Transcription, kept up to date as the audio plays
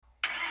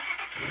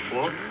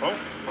What?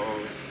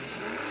 Oh.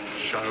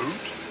 Shout.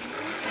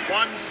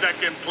 1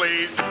 second,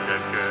 please.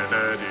 Mr.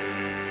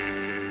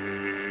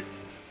 Kennedy.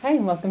 Hi,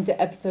 and welcome to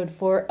episode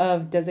 4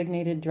 of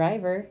Designated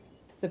Driver,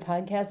 the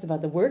podcast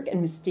about the work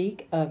and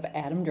mystique of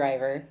Adam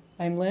Driver.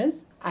 I'm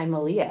Liz. I'm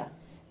Aaliyah.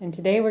 And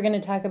today we're going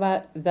to talk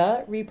about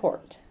The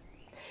Report.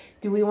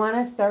 Do we want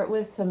to start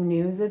with some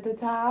news at the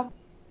top?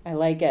 I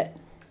like it.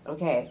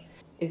 Okay.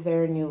 Is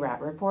there a new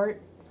rat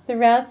report? The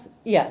rats,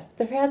 yes.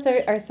 The rats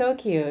are so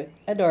cute,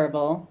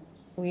 adorable.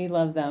 We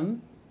love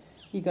them.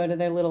 You go to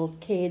their little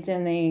cage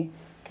and they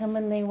come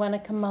and they want to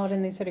come out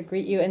and they sort of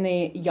greet you and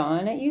they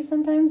yawn at you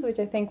sometimes, which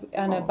I think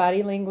on a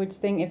body language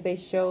thing, if they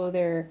show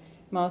their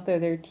mouth or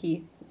their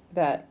teeth,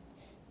 that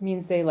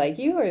means they like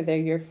you or they're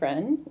your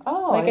friend.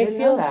 Oh, like I didn't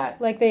feel know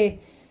that. Like they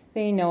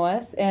know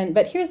us.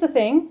 But here's the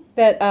thing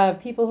that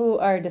people who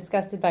are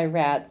disgusted by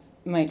rats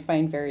might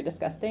find very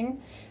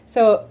disgusting.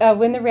 So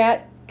when the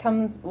rat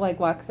comes,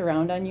 walks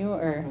around on you,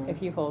 or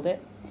if you hold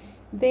it,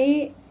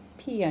 they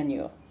pee on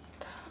you.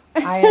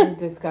 I am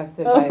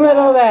disgusted by that.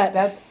 little bit.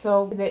 That's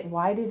so...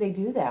 Why do they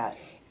do that?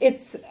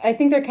 I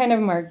think they're kind of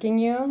marking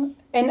you.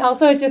 And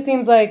also it just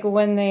seems like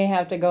when they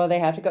have to go, they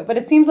have to go. But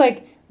it seems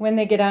like when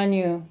they get on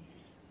you,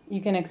 you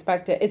can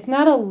expect it. It's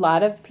not a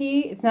lot of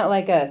pee. It's not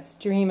like a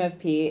stream of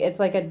pee. It's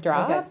like a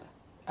drop. That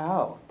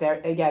Couple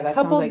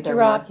sounds like they're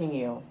drops. marking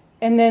you.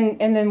 And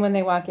then when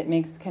they walk, it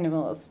makes kind of a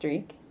little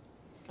streak.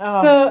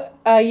 Oh.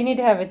 So you need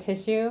to have a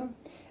tissue.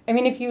 I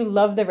mean, if you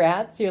love the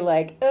rats, you're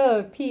like,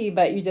 oh, pee,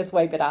 but you just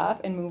wipe it off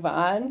and move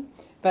on.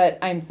 But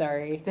I'm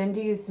sorry. Then do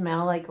you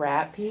smell like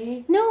rat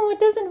pee? No, it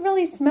doesn't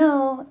really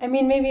smell. I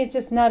mean, maybe it's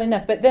just not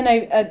enough. But then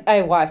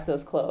I wash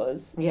those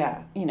clothes.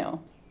 Yeah. You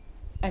know,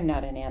 I'm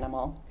not an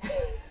animal.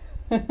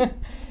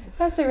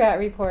 That's the rat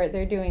report.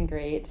 They're doing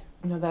great.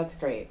 No, that's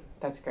great.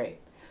 That's great.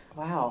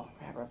 Wow,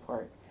 rat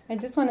report. I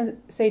just want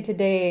to say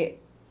today,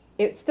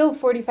 it's still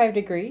 45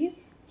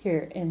 degrees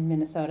here in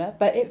Minnesota,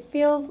 but it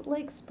feels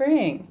like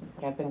spring.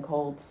 I've been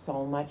cold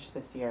so much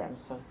this year. I'm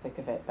so sick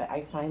of it. But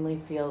I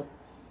finally feel,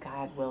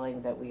 God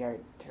willing, that we are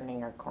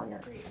turning our corner.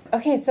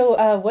 Okay,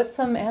 so what's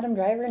some Adam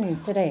Driver news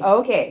today?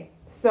 Okay.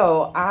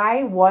 So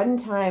I one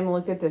time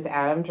looked at this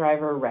Adam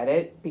Driver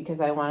Reddit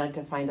because I wanted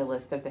to find a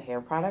list of the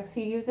hair products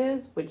he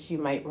uses, which you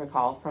might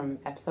recall from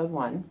episode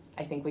 1.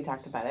 I think we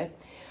talked about it.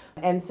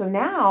 And so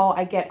now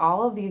I get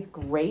all of these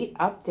great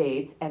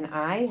updates, and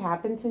I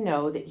happen to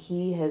know that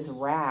he has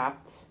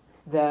wrapped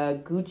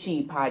the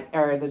Gucci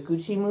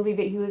movie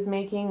that he was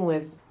making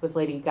with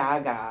Lady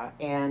Gaga,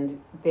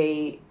 and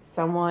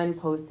someone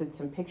posted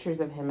some pictures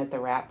of him at the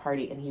wrap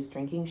party, and he's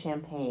drinking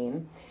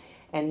champagne.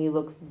 And he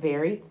looks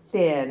very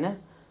thin,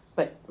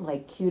 but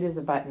cute as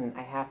a button,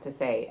 I have to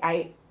say.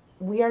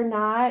 We are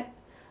not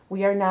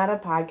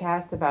a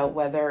podcast about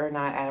whether or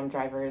not Adam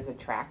Driver is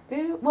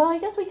attractive. Well, I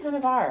guess we kind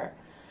of are.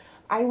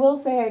 I will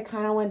say I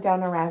kind of went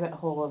down a rabbit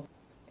hole of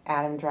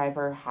Adam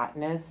Driver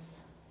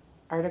hotness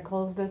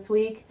articles this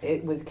week.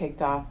 It was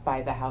kicked off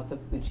by the House of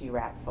Gucci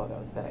wrap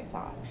photos that I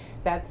saw.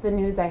 That's the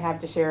news I have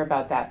to share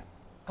about that.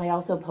 I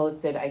also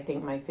posted, I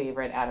think, my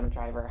favorite Adam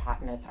Driver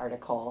hotness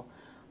article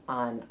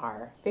on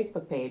our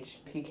Facebook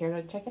page, if you care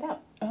to check it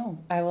out. Oh,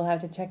 I will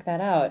have to check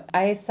that out.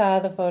 I saw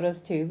the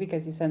photos too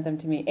because you sent them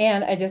to me.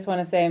 And I just want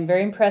to say I'm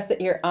very impressed that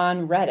you're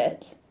on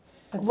Reddit.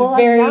 I'm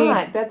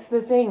not. That's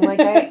the thing.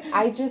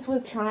 I just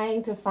was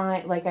trying to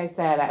find, like I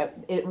said,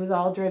 it was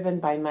all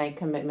driven by my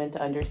commitment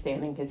to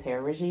understanding his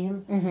hair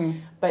regime. Mm-hmm.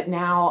 But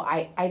now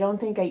I don't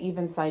think I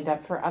even signed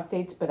up for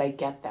updates, but I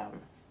get them.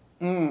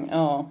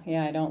 Oh,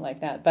 yeah, I don't like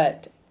that.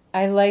 But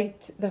I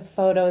liked the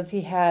photos.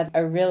 He had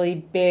a really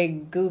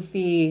big,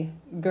 goofy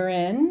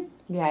grin.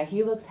 Yeah,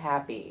 he looks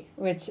happy.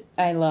 Which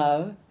I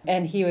love.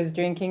 And he was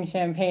drinking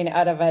champagne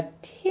out of a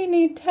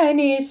teeny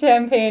tiny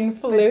champagne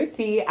flute. But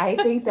see, I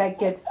think that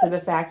gets to the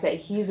fact that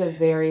he's a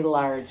very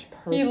large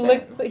person.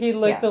 He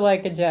looked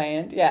like a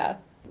giant, yeah.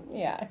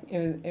 Yeah,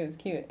 it was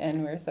cute,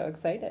 and we're so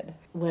excited.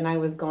 When I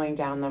was going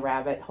down the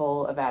rabbit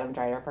hole of Adam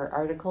Driver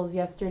articles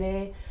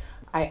yesterday,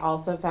 I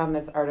also found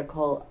this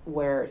article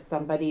where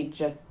somebody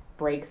just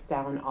breaks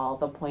down all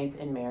the points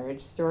in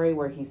Marriage Story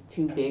where he's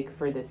too big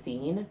for the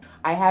scene.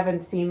 I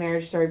haven't seen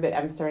Marriage Story, but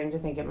I'm starting to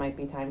think it might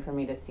be time for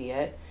me to see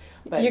it.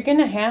 But you're going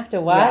to have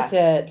to watch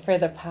it for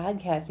the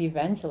podcast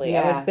eventually.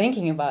 Yeah. I was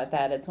thinking about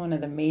that. It's one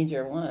of the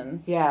major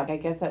ones. Yeah, I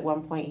guess at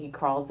one point he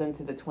crawls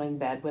into the twin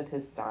bed with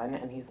his son,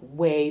 and he's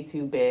way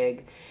too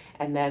big.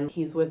 And then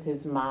he's with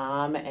his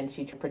mom, and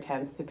she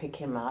pretends to pick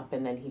him up,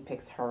 and then he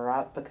picks her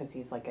up because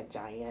he's like a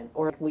giant.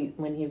 Or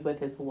when he's with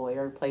his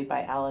lawyer, played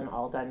by Alan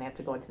Alda, and they have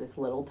to go into this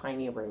little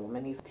tiny room,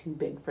 and he's too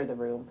big for the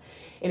room.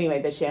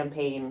 Anyway, the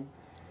champagne.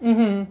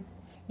 Mm-hmm.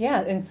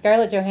 Yeah, and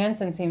Scarlett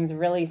Johansson seems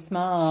really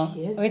small.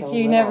 She is which so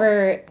you little.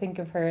 never think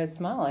of her as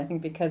small, I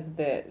think, because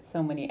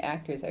so many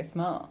actors are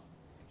small.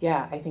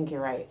 Yeah, I think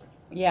you're right.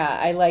 Yeah,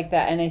 I like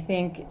that. And I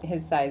think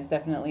his size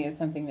definitely is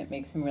something that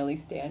makes him really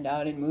stand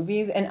out in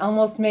movies and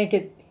almost make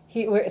it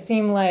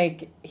seem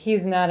like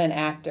he's not an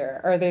actor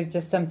or there's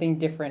just something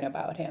different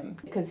about him.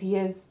 Because he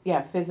is,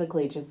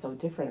 physically just so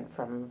different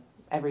from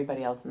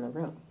everybody else in the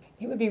room.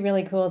 It would be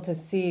really cool to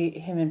see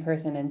him in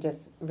person and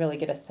just really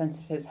get a sense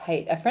of his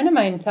height. A friend of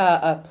mine saw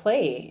a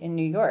play in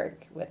New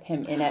York with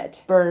him in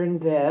it. Burn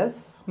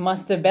This.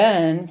 Must have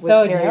been. With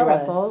So Carrie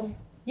jealous. Russell.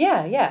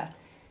 Yeah, yeah.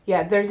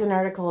 Yeah, there's an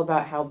article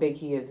about how big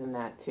he is in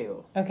that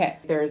too. Okay.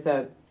 There's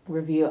a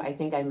review, I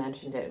think I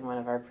mentioned it in one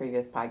of our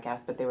previous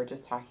podcasts, but they were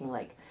just talking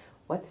like,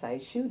 what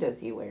size shoe does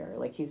he wear?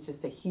 Like, he's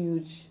just a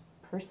huge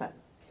person.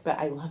 But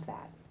I love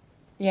that.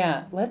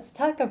 Yeah, let's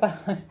talk about.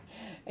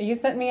 You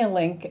sent me a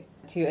link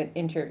to an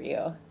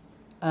interview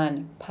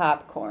on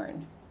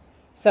popcorn.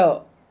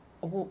 So,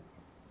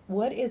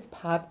 what is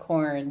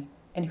popcorn,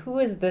 and who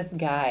is this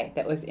guy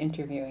that was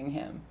interviewing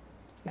him?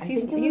 I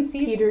think it was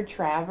Peter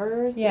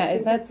Travers. Yeah, I is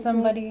think that that's his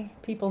somebody name.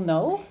 people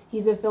know?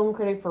 He's a film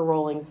critic for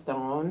Rolling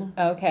Stone.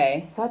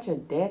 Okay. Such a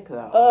dick,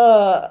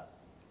 though.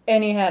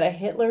 And he had a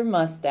Hitler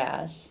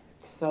mustache.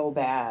 So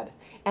bad.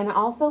 And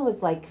also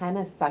was like kind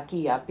of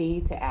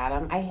sucky-uppy to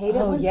Adam. I hate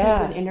it when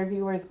when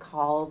interviewers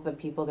call the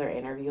people they're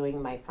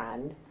interviewing my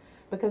friend,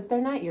 because they're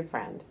not your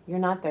friend. You're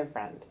not their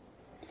friend.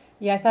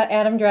 Yeah, I thought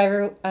Adam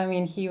Driver, I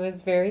mean, he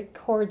was very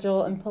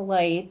cordial and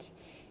polite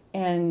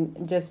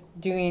and just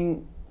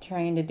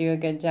trying to do a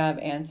good job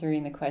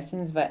answering the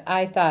questions, but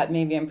I thought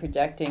maybe I'm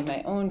projecting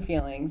my own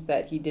feelings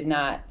that he did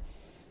not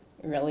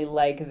really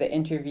like the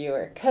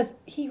interviewer, because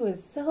he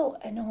was so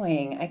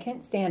annoying. I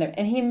couldn't stand him.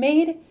 And he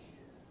made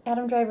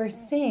Adam Driver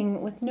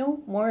sing with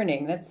no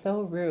warning. That's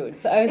so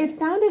rude. So It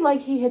sounded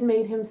like he had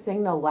made him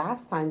sing the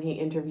last time he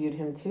interviewed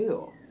him,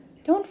 too.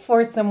 Don't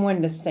force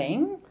someone to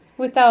sing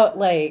without,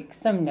 like,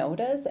 some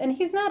notice. And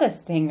he's not a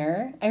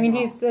singer. I mean,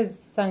 he has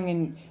sung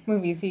in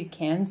movies, he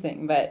can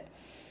sing, but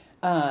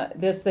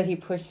that he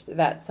pushed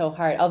that so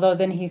hard. Although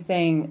then he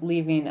sang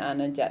Leaving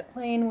on a Jet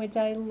Plane, which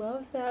I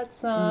love that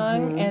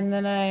song. Mm-hmm. And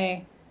then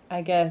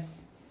I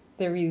guess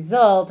the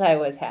result I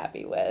was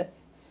happy with.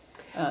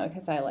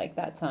 Because I like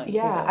that song, too.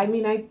 Yeah, I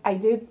mean, I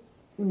did,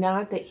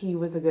 not that he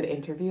was a good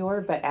interviewer,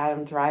 but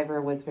Adam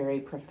Driver was very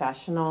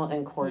professional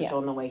and cordial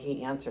in the way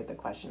he answered the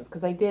questions.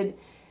 Because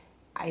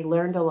I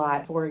learned a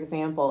lot. For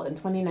example, in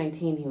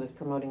 2019, he was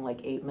promoting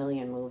like 8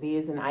 million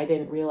movies, and I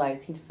didn't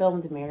realize he'd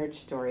filmed Marriage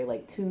Story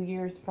like 2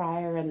 years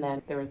prior, and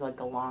then there was like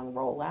a long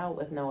rollout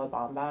with Noah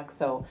Baumbach.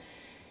 So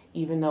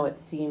even though it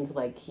seemed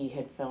like he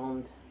had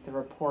filmed The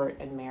Report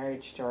and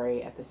Marriage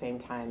Story at the same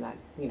time, that,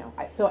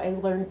 so I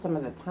learned some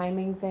of the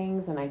timing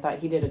things, and I thought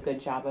he did a good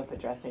job of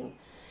addressing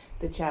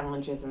the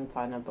challenges and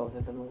fun of both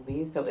of the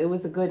movies. So it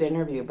was a good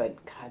interview,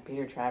 but God,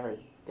 Peter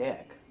Travers,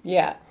 dick.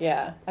 Yeah.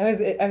 I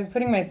was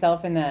putting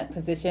myself in that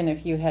position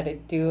if you had to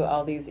do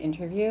all these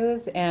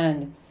interviews,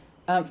 and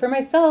for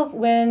myself,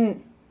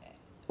 when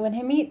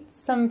I meet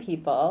some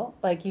people,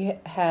 like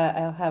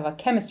I'll have a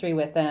chemistry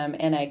with them,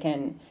 and I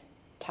can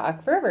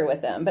talk forever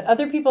with them. But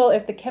other people,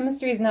 if the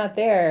chemistry is not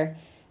there,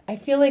 I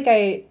feel like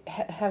I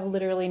have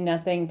literally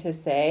nothing to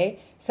say.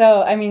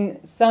 So, I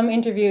mean, some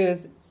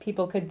interviews,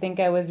 people could think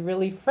I was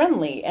really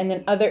friendly, and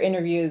then other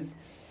interviews,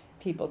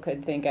 people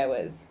could think I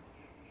was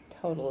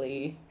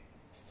totally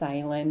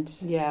silent.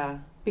 Yeah,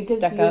 because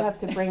stuck you up. have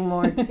to bring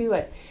more to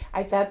it.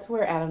 That's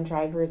where Adam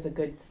Driver is a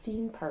good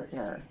scene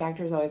partner.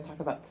 Actors always talk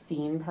about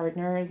scene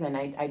partners, and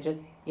I just,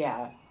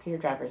 Peter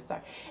Driver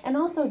sucked. And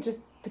also, just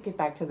to get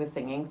back to the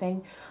singing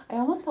thing, I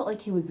almost felt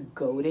like he was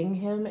goading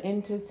him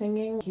into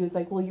singing. He was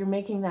like, well, you're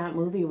making that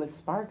movie with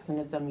Sparks, and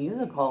it's a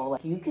musical.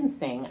 Like, you can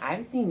sing.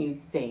 I've seen you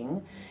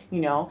sing,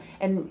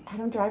 And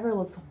Adam Driver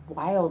looks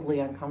wildly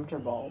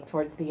uncomfortable.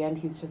 Towards the end,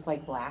 he's just,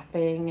 like,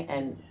 laughing,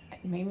 and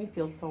it made me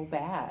feel so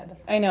bad.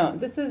 I know.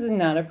 This is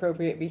not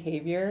appropriate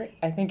behavior.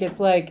 I think it's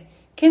like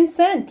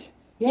consent.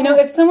 Yeah.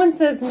 If someone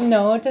says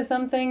no to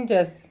something,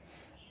 just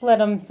let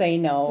them say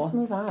no. Just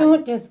move on.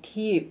 Don't just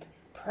keep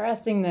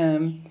pressing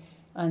them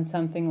on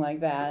something like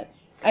that.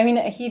 I mean,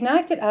 he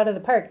knocked it out of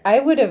the park. I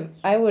would have.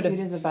 Cute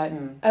as a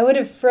button. I would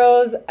have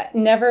froze.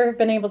 Never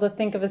been able to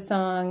think of a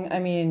song. I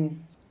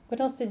mean, what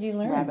else did you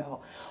learn? Rabbit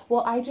hole.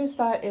 Well, I just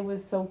thought it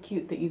was so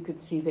cute that you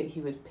could see that he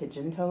was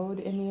pigeon-toed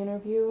in the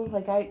interview.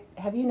 Like,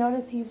 have you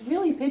noticed he's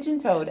really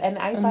pigeon-toed, and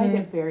I find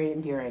it very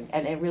endearing,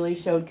 and it really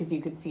showed because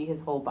you could see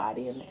his whole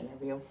body in the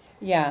interview.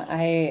 Yeah,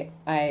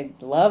 I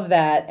love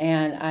that,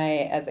 and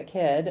I, as a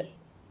kid,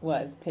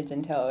 was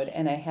pigeon-toed,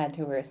 and I had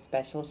to wear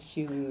special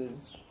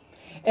shoes.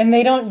 And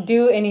they don't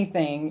do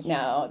anything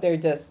now.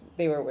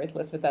 They were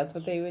worthless, but that's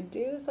what they would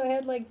do. So I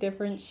had like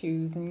different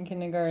shoes in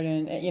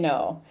kindergarten,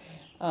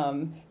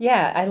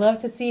 I love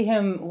to see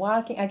him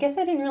walking. I guess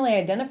I didn't really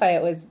identify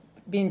it was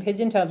being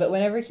pigeon-toed, but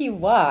whenever he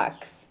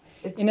walks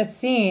in a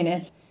scene,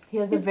 he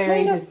has a it's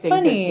very kind of distinctive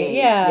funny,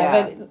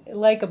 gait. but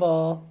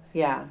likable.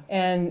 Yeah.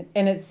 And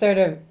it's sort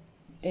of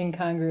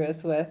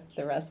incongruous with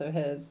the rest of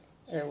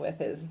with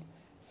his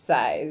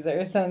size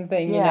or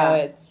something.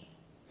 Yeah.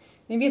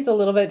 Maybe it's a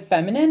little bit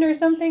feminine or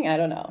something. I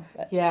don't know.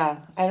 But. Yeah,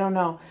 I don't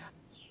know.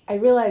 I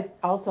realized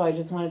also, I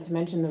just wanted to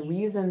mention the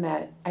reason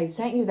that I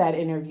sent you that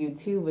interview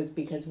too was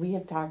because we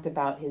have talked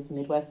about his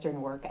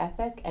Midwestern work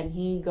ethic, and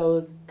he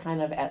goes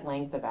kind of at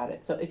length about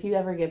it. So if you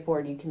ever get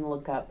bored, you can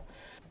look up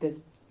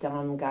this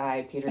dumb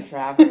guy, Peter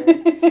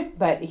Travers.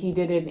 But he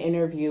did an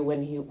interview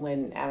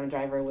when Adam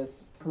Driver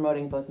was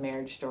promoting both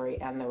Marriage Story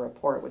and The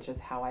Report, which is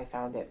how I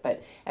found it.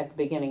 But at the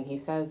beginning, he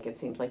says, it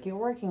seems like you're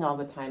working all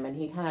the time. And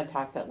he kind of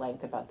talks at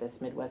length about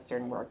this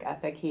Midwestern work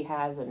ethic he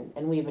has. And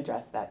we've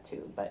addressed that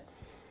too. But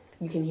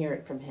you can hear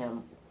it from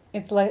him.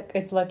 It's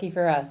lucky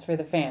for us, for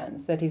the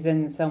fans, that he's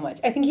in so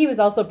much. I think he was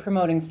also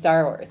promoting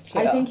Star Wars, too.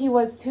 I think he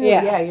was, too.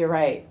 Yeah. Yeah, you're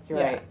right. You're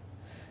right.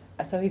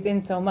 So he's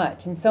in so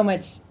much, and so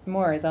much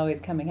more is always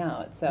coming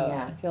out. So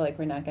Yeah. I feel like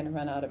we're not going to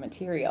run out of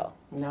material.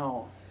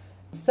 No.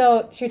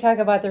 So should we talk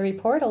about the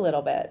report a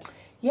little bit?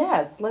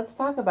 Yes, let's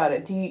talk about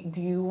it. Do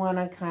you want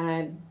to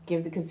kind of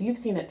give, because you've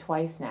seen it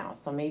twice now,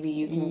 so maybe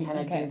you can kind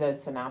of Okay. do the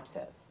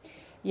synopsis.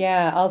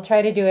 Yeah, I'll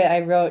try to do it. I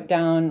wrote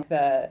down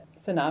the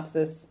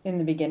synopsis in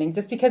the beginning,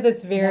 just because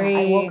it's very... Yeah,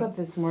 I woke up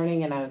this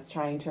morning and I was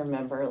trying to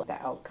remember the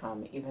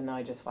outcome, even though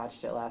I just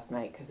watched it last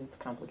night because it's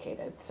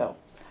complicated. So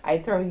I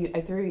threw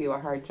you a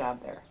hard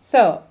job there.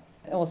 So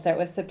we'll start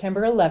with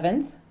September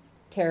 11th,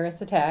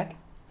 terrorist attack.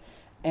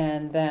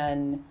 And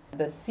then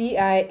the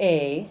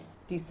CIA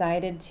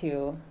decided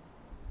to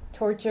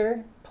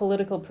torture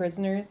political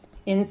prisoners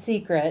in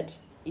secret.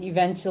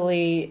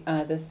 Eventually,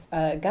 this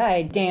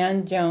guy,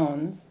 Dan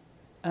Jones,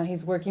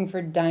 he's working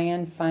for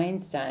Dianne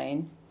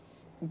Feinstein,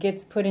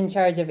 gets put in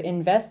charge of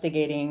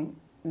investigating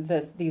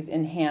these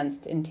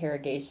enhanced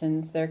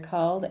interrogations, they're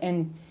called.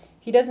 And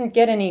he doesn't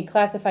get any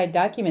classified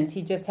documents.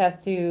 He just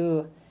has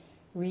to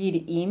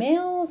read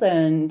emails,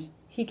 and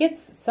he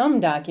gets some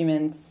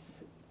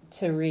documents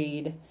to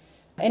read.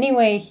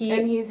 Anyway,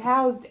 he's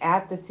housed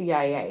at the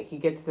CIA. He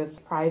gets this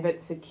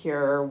private,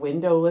 secure,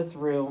 windowless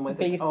room with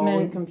its own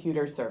Basement.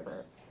 computer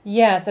server.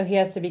 Yeah, so he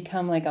has to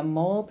become like a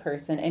mole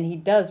person, and he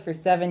does for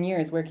 7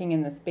 years, working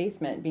in this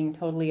basement, being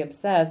totally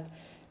obsessed.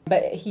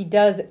 But he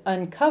does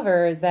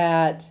uncover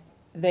that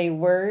they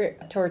were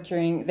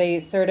torturing.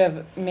 They sort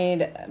of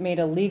made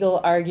a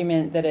legal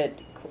argument that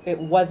it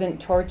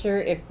wasn't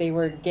torture if they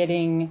were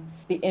getting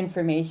the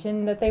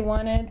information that they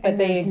wanted. But And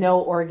there's no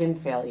organ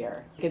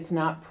failure. It's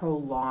not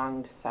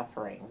prolonged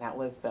suffering. That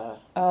was the...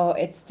 Oh,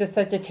 it's just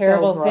such a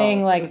terrible gross.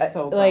 thing. Like, It's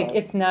so like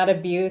gross. it's not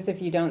abuse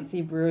if you don't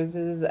see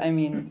bruises. I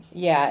mean,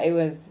 yeah, it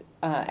was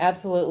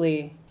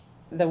absolutely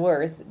the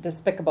worst,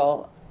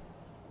 despicable,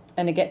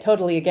 and to get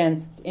totally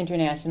against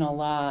international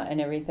law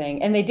and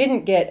everything. And they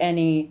didn't get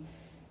any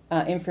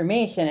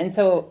information. And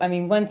so, I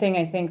mean, one thing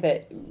I think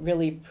that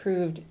really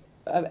proved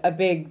a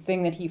big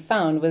thing that he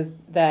found was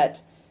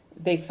that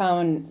they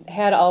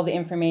had all the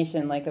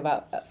information, like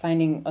about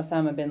finding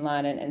Osama bin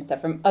Laden and stuff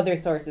from other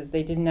sources.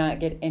 They did not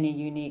get any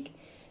unique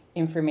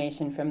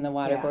information from the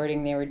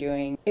waterboarding they were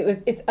doing.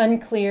 It's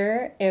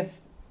unclear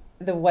if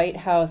the White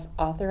House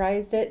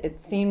authorized it. It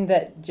seemed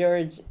that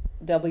George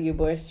W.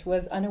 Bush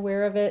was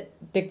unaware of it.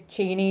 Dick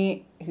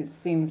Cheney, who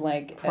seems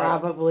like...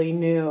 Probably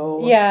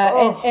knew. Yeah,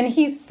 Oh. and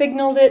he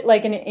signaled it,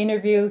 like in an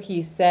interview,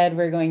 he said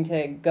we're going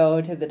to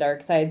go to the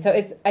dark side. So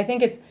I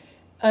think it's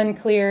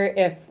unclear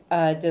if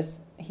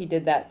just he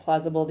did that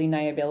plausible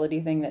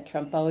deniability thing that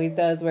Trump always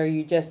does, where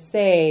you just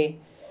say,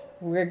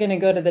 we're going to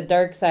go to the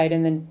dark side,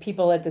 and then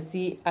people at the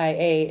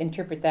CIA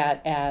interpret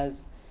that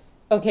as,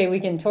 okay,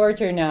 we can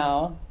torture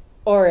now,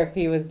 or if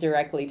he was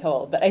directly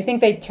told. But I think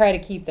they try to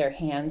keep their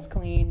hands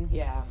clean.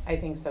 Yeah, I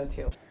think so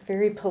too.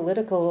 Very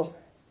political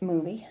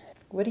movie.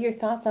 What are your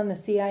thoughts on the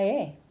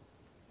CIA?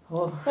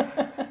 Oh.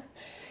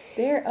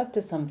 They're up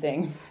to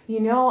something. You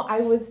know, I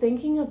was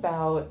thinking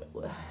about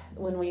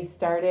when we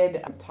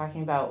started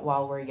talking about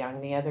While We're Young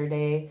the other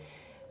day,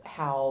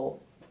 how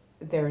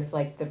there's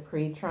like the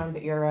pre-Trump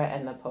era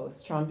and the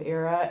post-Trump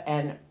era.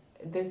 And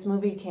this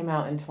movie came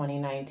out in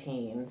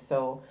 2019.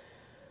 So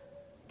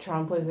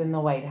Trump was in the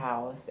White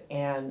House.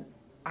 And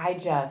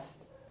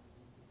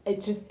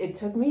it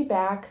took me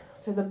back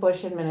to the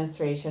Bush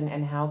administration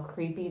and how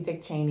creepy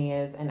Dick Cheney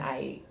is. And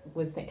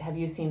have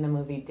you seen the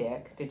movie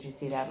Dick? Did you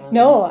see that movie?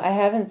 No, I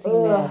haven't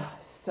seen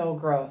that. So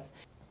gross.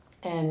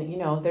 And, you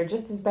know, they're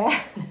just as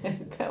bad.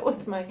 That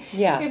was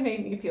Yeah. It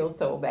made me feel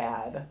so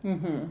bad.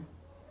 Mm-hmm.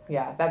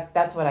 Yeah,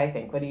 that's what I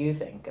think. What do you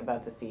think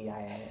about the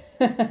CIA?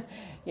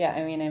 Yeah,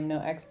 I mean, I'm no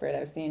expert.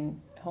 I've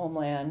seen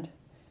Homeland.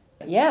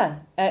 Yeah,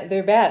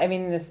 they're bad. I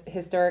mean, this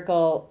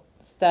historical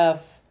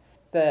stuff,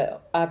 the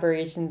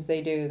operations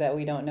they do that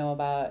we don't know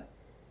about,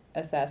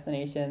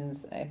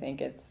 assassinations, I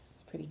think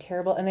it's pretty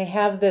terrible. And they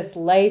have this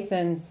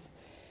license.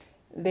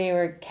 They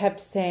were kept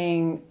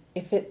saying,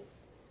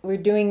 we're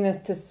doing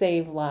this to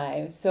save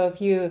lives. So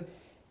if you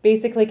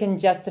basically can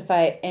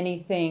justify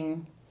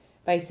anything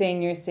by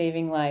saying you're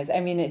saving lives, I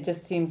mean, it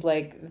just seems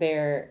like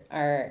there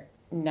are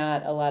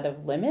not a lot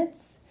of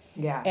limits.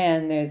 Yeah.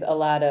 And there's a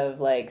lot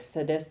of like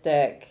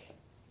sadistic,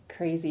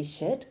 crazy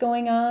shit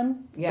going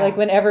on. Yeah. Like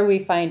whenever we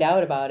find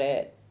out about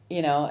it,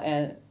 you know,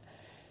 and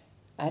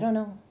I don't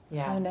know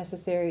how Yeah.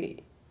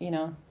 necessary, you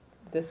know,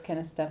 this kind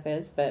of stuff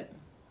is, but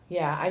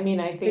Yeah, I mean,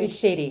 I pretty think,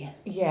 shady.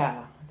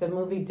 yeah, the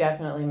movie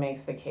definitely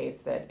makes the case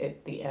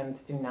that the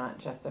ends do not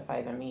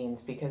justify the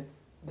means, because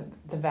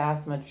the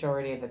vast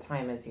majority of the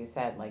time, as you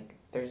said, like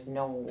there's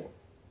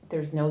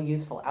no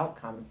useful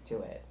outcomes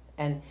to it.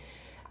 And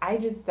I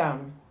just,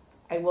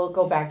 I will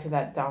go back to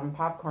that dumb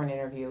popcorn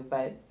interview,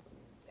 but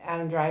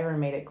Adam Driver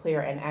made it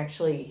clear, and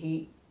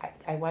actually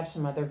I watched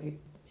some other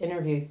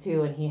interviews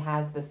too, and he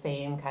has the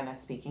same kind of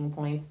speaking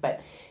points,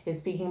 but his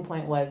speaking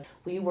point was,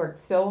 we worked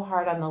so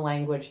hard on the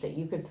language that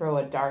you could throw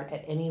a dart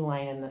at any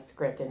line in the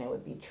script and it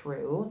would be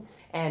true.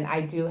 And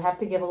I do have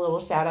to give a little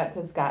shout out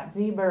to Scott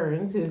Z.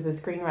 Burns, who's the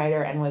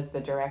screenwriter and was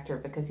the director,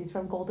 because he's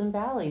from Golden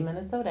Valley,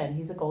 Minnesota, and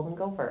he's a Golden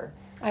Gopher.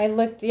 I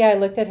looked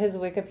at his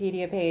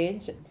Wikipedia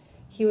page.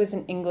 He was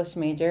an English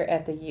major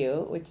at the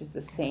U, which is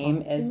the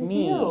same as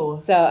me.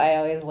 So I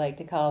always like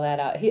to call that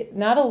out.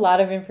 Not a lot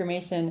of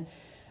information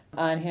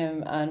on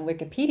him on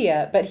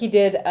Wikipedia, but he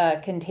did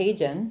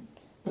Contagion,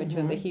 which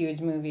was a huge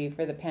movie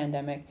for the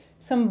pandemic.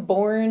 Some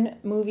Bourne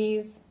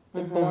movies,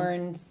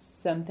 Bourne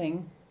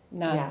something,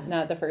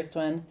 not the first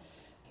one.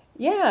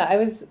 Yeah,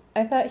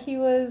 I thought he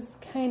was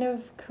kind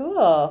of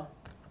cool.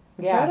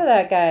 Yeah. Proud of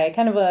that guy.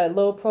 Kind of a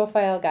low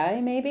profile guy,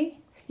 maybe.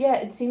 Yeah,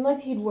 it seemed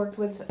like he'd worked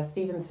with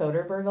Steven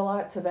Soderbergh a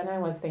lot. So then I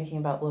was thinking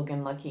about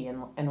Logan Lucky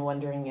and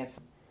wondering if,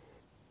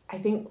 I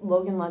think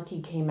Logan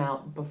Lucky came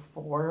out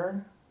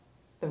before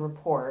The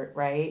Report,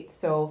 right?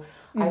 So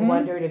I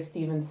wondered if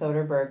Steven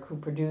Soderbergh, who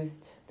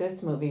produced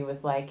this movie,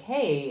 was like,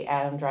 hey,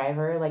 Adam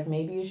Driver, like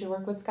maybe you should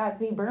work with Scott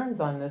Z. Burns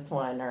on this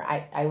one. Or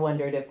I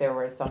wondered if there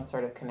were some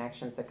sort of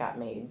connections that got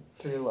made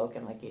through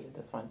Logan Lucky to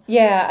this one.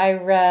 Yeah, I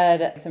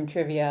read some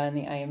trivia on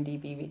the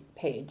IMDb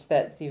page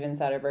that Steven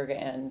Soderbergh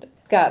and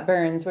Scott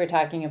Burns were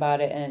talking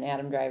about it, and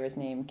Adam Driver's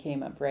name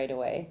came up right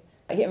away.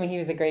 I mean, he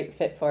was a great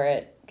fit for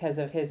it because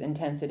of his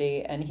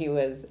intensity, and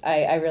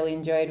I really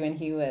enjoyed when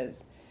he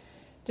was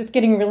just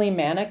getting really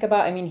manic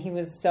about, I mean, he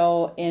was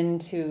so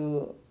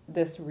into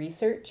this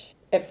research.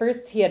 At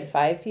first, he had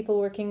 5 people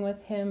working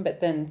with him, but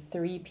then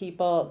 3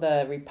 people,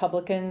 the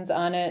Republicans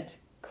on it,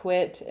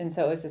 quit, and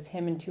so it was just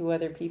him and 2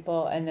 other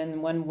people, and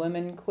then 1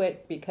 woman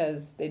quit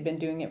because they'd been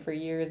doing it for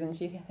years and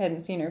she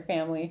hadn't seen her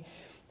family.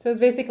 So it was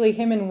basically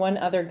him and 1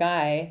 other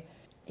guy,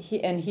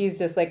 he's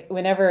just like,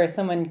 whenever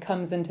someone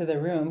comes into the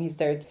room, he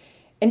starts,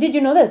 and did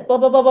you know this, blah,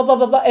 blah, blah, blah, blah,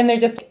 blah, blah, and they're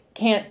just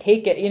can't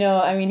take it, you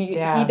know. I mean, he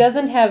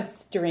doesn't have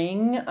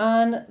string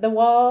on the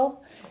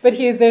wall, but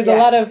there's a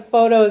lot of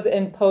photos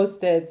and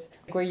post-its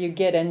where you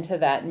get into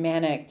that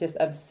manic just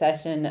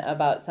obsession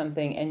about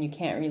something and you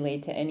can't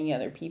relate to any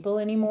other people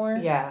anymore.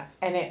 Yeah,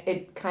 and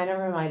it kind of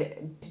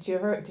reminded, did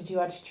you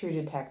watch True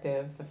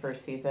Detective, the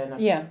first season on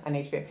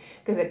HBO?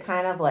 Because it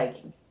kind of like,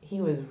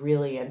 he was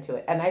really into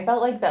it. And I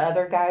felt like the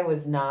other guy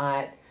was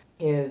not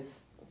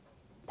his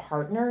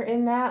partner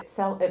in that.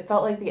 So it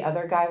felt like the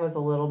other guy was a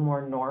little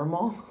more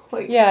normal.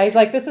 He's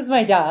like, this is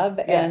my job,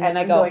 and then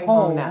I go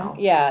home now.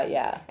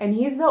 Yeah. And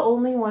he's the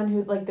only one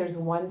who, like, there's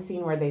one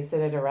scene where they sit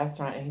at a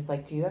restaurant and he's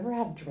like, do you ever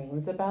have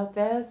dreams about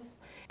this?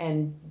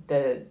 And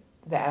the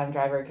Adam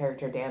Driver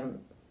character,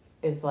 Dan,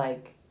 is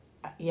like,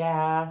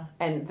 yeah.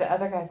 And the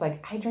other guy's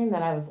like, I dreamed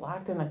that I was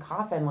locked in a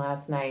coffin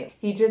last night.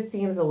 He just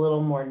seems a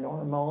little more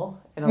normal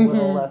and a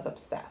little less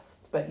obsessed.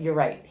 But you're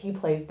right. He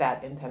plays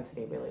that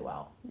intensity really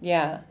well.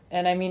 Yeah.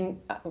 And I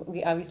mean,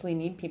 we obviously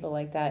need people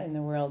like that in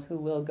the world who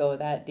will go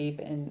that deep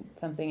in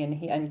something. And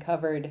he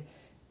uncovered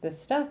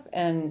this stuff,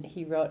 and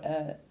he wrote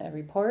a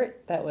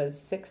report that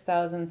was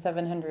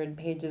 6,700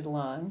 pages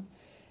long.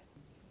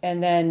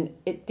 And then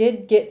it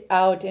did get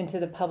out into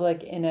the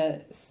public in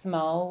a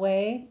small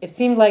way. It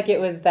seemed like it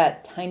was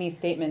that tiny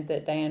statement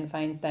that Dianne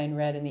Feinstein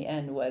read in the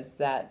end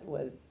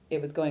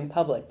it was going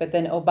public. But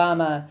then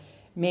Obama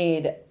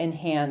made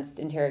enhanced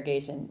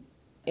interrogation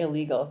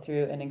illegal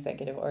through an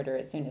executive order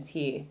as soon as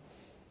he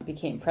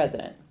became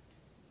president.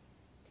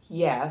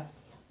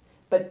 Yes,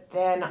 but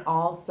then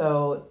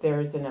also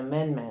there's an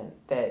amendment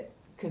that...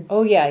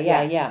 So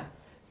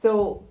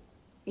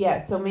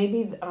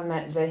maybe on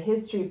the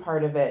history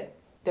part of it,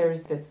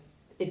 there's this,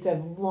 it's a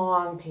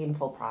long,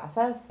 painful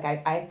process.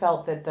 I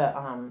felt that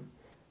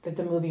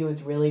the movie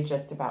was really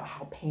just about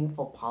how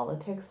painful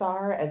politics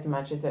are as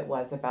much as it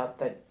was about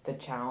the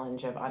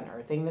challenge of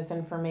unearthing this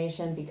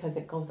information, because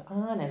it goes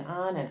on and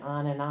on and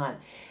on and on.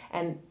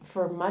 And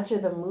for much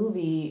of the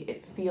movie,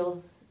 it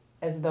feels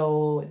as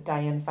though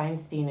Dianne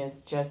Feinstein is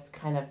just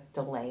kind of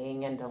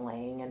delaying and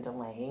delaying and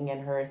delaying,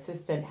 and her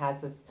assistant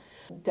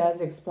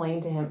does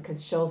explain to him,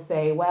 because she'll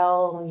say,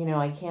 well, you know,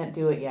 I can't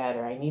do it yet,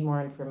 or I need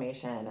more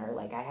information, or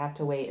like I have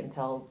to wait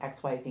until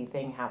XYZ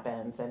thing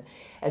happens. And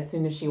as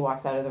soon as she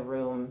walks out of the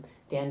room,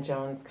 Dan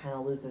Jones kind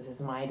of loses his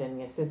mind, and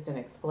the assistant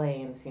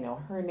explains, you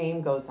know, her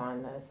name goes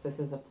on this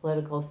is a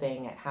political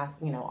thing, it has,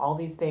 you know, all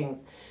these things.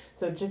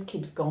 So it just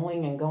keeps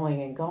going and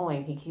going and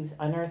going. He keeps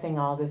unearthing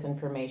all this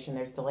information.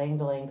 There's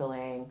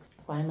delaying.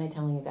 Why am I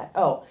telling you that?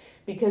 Oh,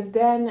 because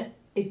then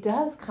it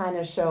does kind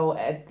of show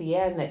at the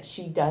end that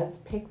she does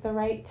pick the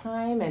right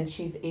time, and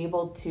she's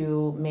able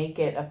to make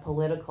it a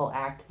political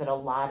act that a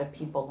lot of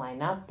people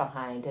line up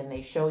behind. And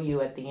they show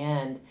you at the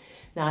end,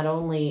 not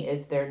only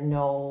is there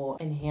no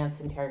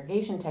enhanced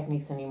interrogation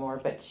techniques anymore,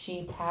 but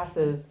she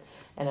passes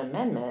an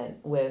amendment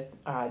with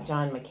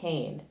John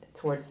McCain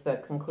towards the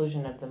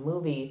conclusion of the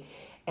movie.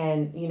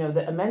 And,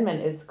 the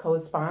amendment is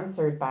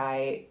co-sponsored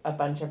by a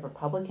bunch of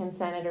Republican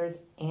senators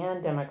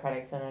and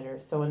Democratic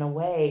senators. So in a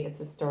way, it's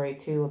a story,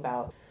 too,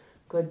 about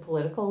good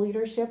political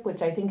leadership,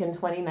 which I think in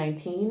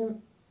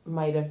 2019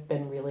 might have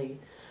been really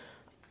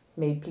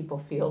made people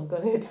feel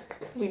good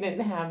because we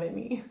didn't have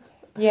any.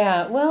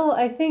 Yeah, well,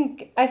 I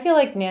feel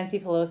like Nancy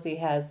Pelosi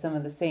has some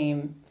of the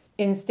same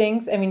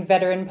instincts. I mean,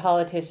 veteran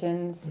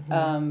politicians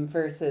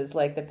versus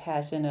like the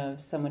passion of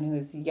someone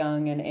who's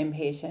young and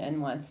impatient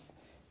and wants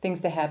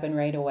things to happen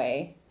right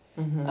away.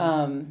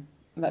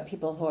 But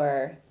people who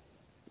are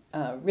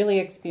really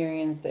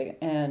experienced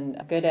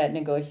and good at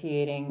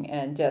negotiating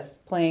and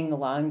just playing the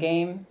long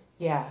game.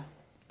 Yeah.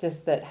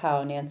 Just that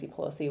how Nancy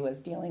Pelosi was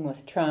dealing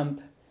with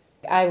Trump.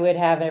 I would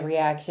have a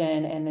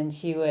reaction and then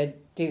she would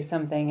do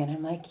something and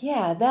I'm like,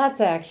 yeah, that's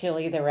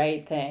actually the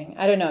right thing.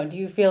 I don't know. Do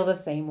you feel the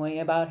same way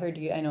about her?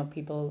 I know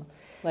people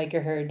like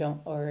her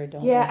don't.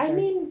 Yeah, like her. I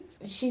mean,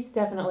 she's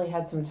definitely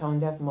had some tone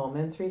deaf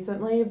moments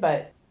recently,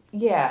 but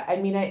yeah, I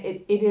mean,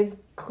 it is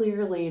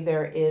clearly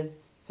there is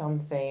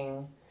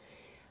something.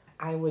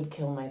 I would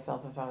kill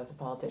myself if I was a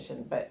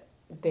politician, but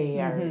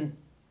there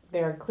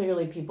are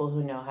clearly people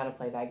who know how to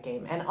play that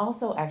game. And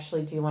also,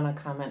 actually, do you want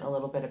to comment a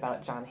little bit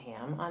about Jon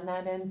Hamm on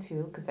that end,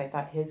 too? Because I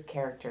thought his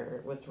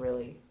character is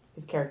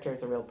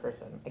a real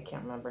person. I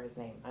can't remember his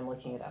name. I'm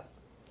looking it up.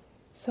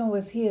 So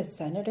was he a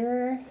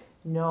senator?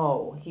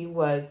 No, he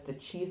was the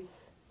chief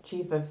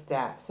of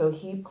staff. So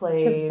he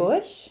plays... To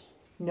Bush?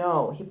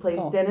 No, he plays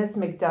Dennis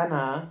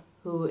McDonough,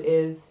 who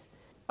is...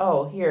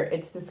 Oh, here,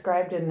 it's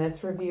described in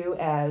this review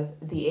as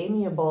the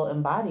amiable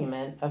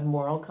embodiment of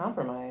moral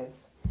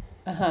compromise.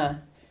 Uh-huh.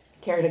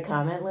 Care to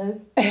comment,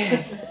 Liz?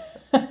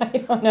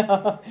 I don't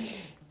know.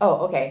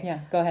 Oh, okay. Yeah,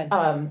 go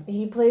ahead.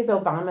 He plays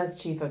Obama's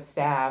chief of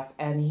staff,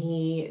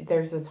 and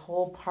there's this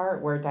whole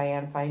part where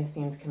Dianne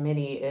Feinstein's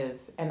committee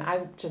is, and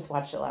I just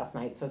watched it last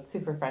night, so it's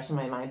super fresh in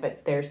my mind,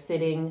 but they're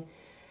sitting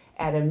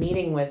at a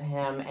meeting with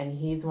him, and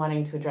he's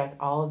wanting to address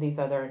all of these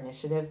other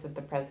initiatives that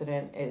the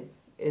president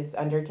is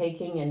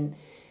undertaking,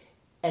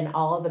 and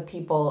all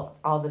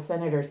the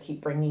senators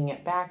keep bringing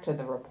it back to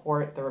the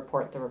report,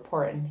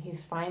 and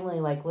he's finally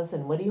like,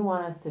 listen, what do you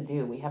want us to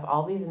do? We have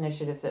all these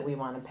initiatives that we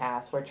want to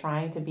pass. We're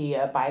trying to be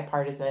a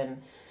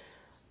bipartisan,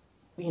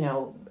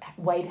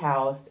 White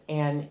House,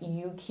 and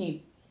you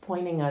keep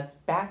pointing us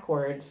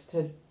backwards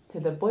to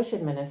the Bush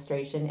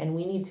administration, and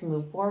we need to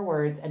move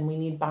forwards, and we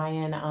need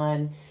buy-in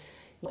on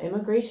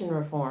immigration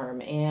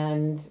reform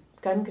and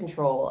gun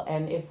control,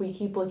 and if we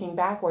keep looking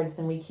backwards,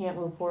 then we can't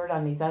move forward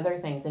on these other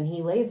things. And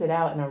he lays it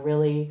out in a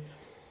really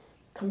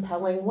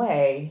compelling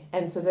way.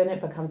 And so then it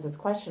becomes this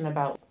question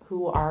about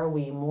who are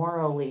we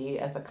morally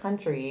as a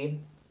country?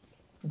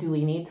 Do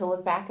we need to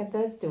look back at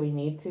this? Do we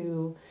need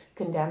to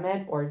condemn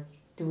it? Or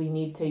do we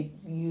need to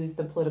use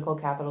the political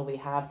capital we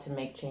have to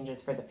make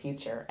changes for the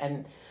future?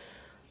 And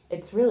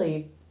it's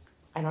really,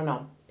 I don't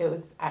know,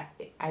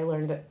 I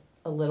learned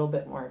a little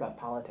bit more about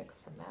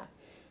politics from that.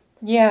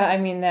 Yeah, I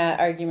mean, that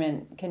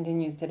argument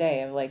continues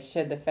today of like,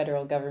 should the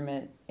federal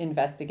government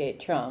investigate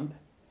Trump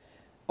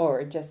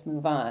or just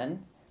move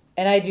on?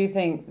 And I do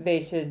think they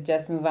should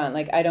just move on.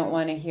 Like, I don't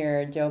want to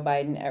hear Joe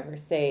Biden ever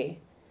say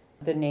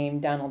the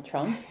name Donald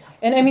Trump.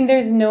 And I mean,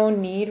 there's no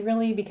need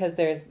really because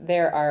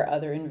there are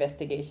other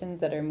investigations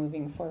that are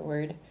moving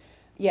forward.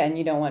 Yeah, and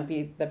you don't want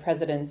the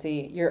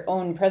presidency, your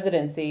own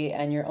presidency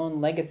and your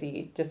own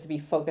legacy just to be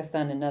focused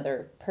on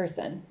another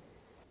person.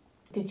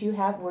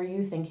 Were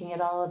you thinking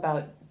at all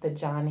about the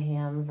Jon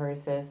Hamm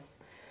versus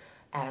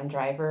Adam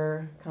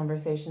Driver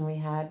conversation we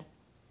had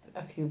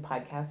a few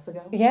podcasts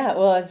ago? Yeah,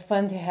 well, it's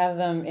fun to have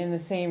them in the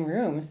same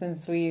room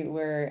since we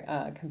were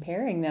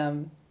comparing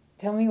them.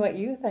 Tell me what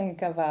you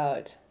think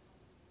about.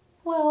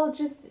 Well,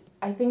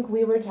 I think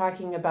we were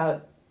talking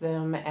about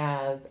them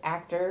as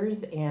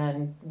actors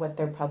and what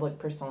their public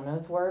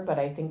personas were, but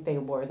I think they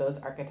wore those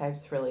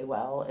archetypes really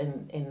well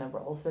in the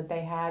roles that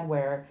they had,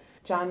 where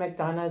John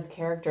McDonough's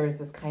character is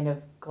this kind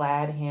of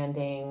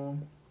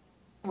glad-handing.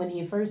 When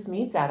he first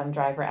meets Adam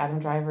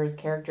Driver's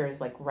character is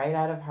like right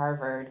out of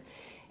Harvard,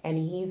 and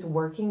he's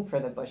working for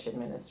the Bush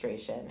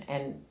administration,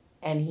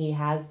 and he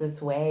has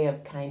this way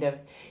of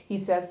he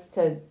says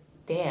to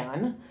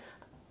Dan,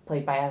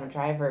 played by Adam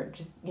Driver,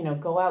 just,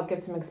 go out,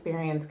 get some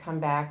experience, come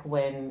back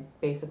when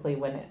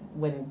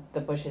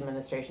the Bush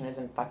administration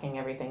isn't fucking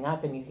everything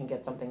up and you can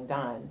get something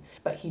done.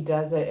 But he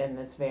does it in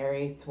this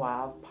very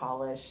suave,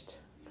 polished,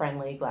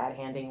 friendly,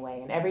 glad-handing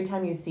way. And every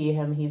time you see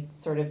him, he's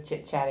sort of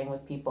chit-chatting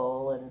with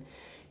people and,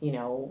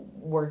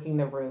 working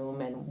the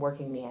room and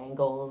working the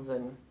angles,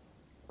 and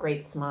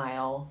great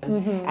smile.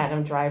 Mm-hmm.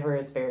 Adam Driver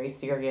is very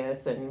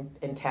serious and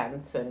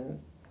intense and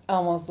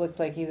almost looks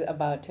like he's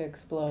about to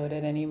explode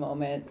at any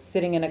moment,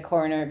 sitting in a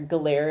corner,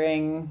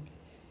 glaring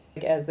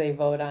as they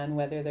vote on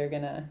whether they're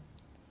going to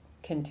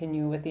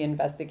continue with the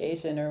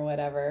investigation or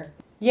whatever.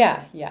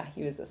 Yeah,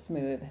 he was a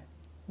smooth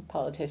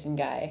politician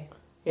guy.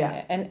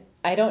 Yeah. And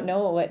I don't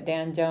know what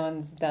Dan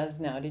Jones does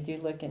now. Did you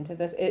look into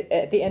this?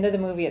 At the end of the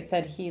movie, it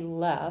said he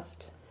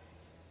left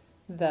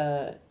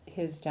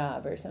his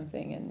job or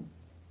something, and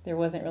there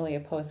wasn't really a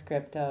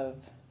postscript of,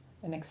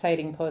 an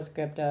exciting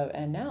postscript of,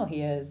 and now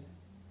he is.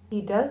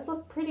 He does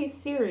look pretty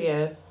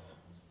serious.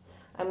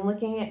 I'm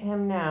looking at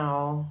him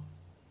now.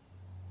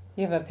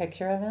 You have a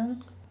picture of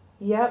him?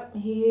 Yep,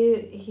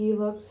 he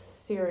looks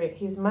serious.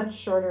 He's much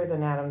shorter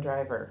than Adam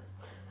Driver.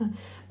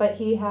 But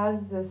he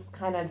has this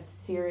kind of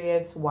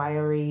serious,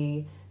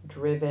 wiry,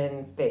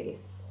 driven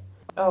face.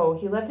 Oh,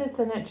 he left his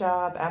Senate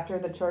job after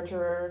the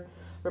torturer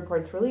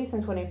report's release in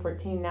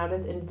 2014. Now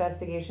does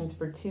investigations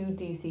for 2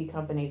 DC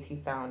companies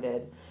he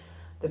founded,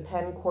 the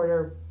Penn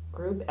Quarter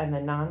Group and the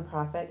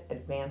nonprofit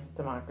Advanced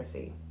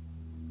Democracy.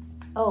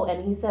 Oh,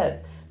 and he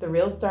says, the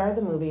real star of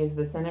the movie is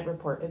the Senate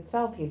report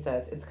itself, he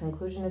says. Its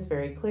conclusion is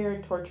very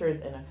clear. Torture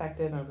is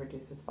ineffective and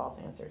produces false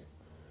answers.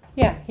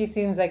 Yeah, he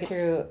seems like a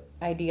true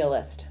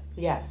idealist.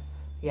 Yes,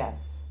 yes.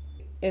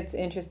 It's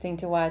interesting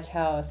to watch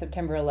how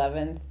September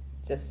 11th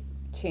just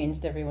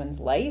changed everyone's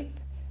life.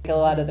 Like a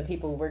lot of the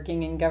people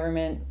working in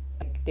government,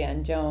 like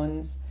Dan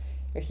Jones,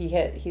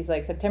 he's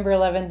like, September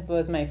 11th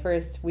was my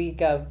first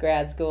week of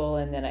grad school,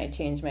 and then I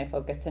changed my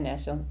focus to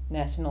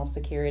national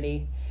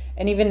security.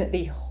 And even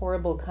the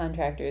horrible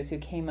contractors who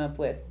came up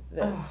with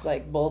this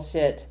like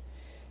bullshit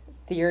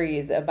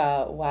theories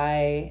about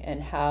why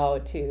and how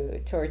to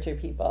torture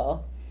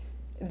people.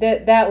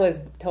 That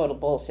was total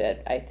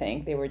bullshit, I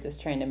think. They were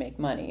just trying to make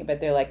money. But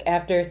they're like,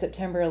 after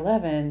September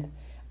 11th,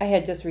 I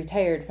had just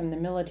retired from the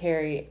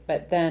military,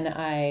 but then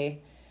I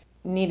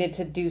needed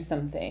to do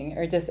something.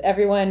 Or just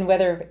everyone,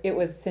 whether it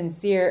was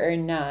sincere or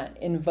not,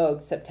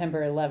 invoked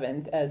September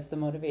 11th as the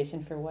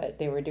motivation for what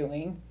they were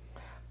doing.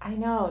 I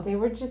know, they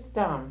were just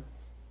I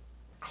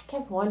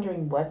kept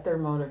wondering what their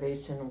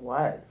motivation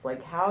was.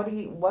 Like,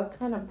 what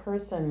kind of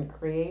person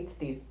creates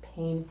these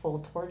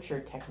painful torture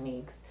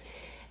techniques?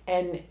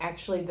 And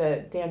actually,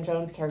 the Dan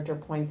Jones character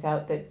points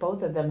out that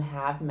both of them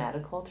have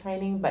medical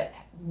training, but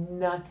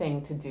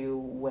nothing to do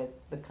with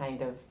the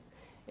kind of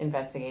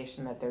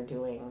investigation that they're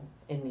doing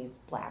in these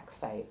black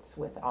sites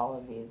with all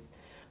of these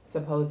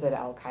supposed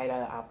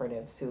Al-Qaeda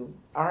operatives who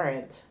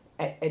aren't.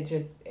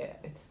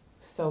 It's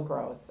so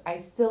gross. I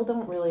still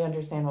don't really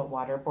understand what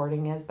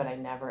waterboarding is, but I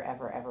never,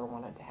 ever, ever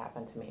want it to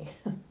happen to me.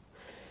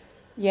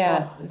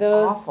 Yeah, it was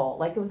those awful.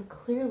 Like, it was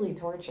clearly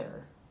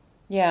torture.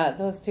 Yeah,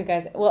 those two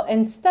guys. Well,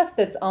 and stuff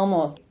that's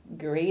almost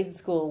grade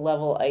school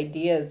level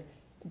ideas,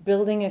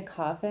 building a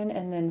coffin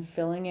and then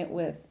filling it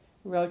with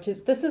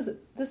roaches. This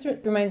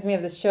reminds me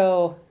of the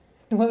show.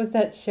 What was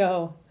that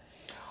show?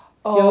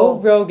 Oh. Joe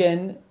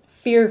Rogan,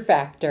 Fear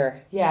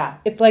Factor. Yeah.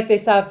 It's like they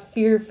saw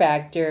Fear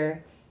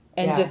Factor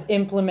and Yeah. just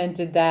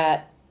implemented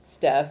that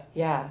stuff.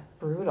 Yeah,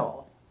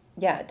 brutal.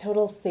 Yeah,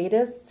 total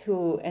sadists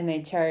and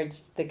they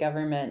charged the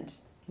government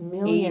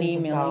Millions $80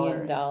 of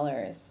million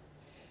dollars.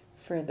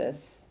 for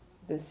this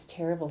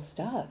terrible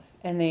stuff.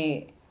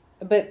 And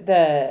but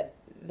the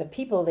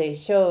people they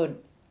showed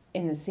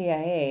in the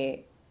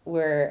CIA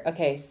were,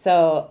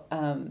 so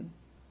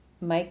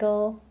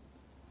Michael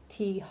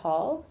T.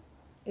 Hall,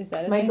 is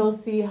that his Michael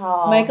name? C.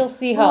 Hall. Michael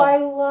C. Hall. Who I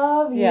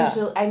love Yeah.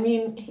 usually. I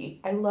mean,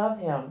 I love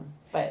him,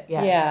 but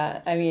yes.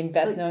 Yeah, I mean,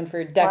 best known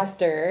for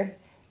Dexter.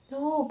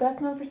 No,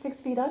 best known for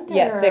 6 Feet Under.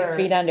 Yeah, 6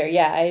 Feet Under.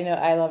 Yeah, I know.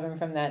 I love him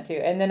from that too.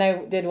 And then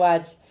I did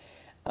watch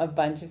a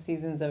bunch of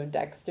seasons of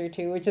Dexter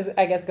too, which is,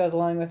 I guess, goes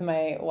along with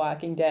my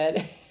Walking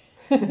Dead.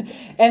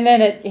 And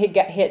then it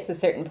hits a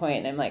certain point,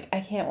 and I'm like, I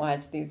can't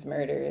watch these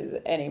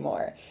murders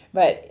anymore.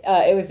 But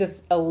it was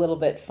just a little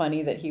bit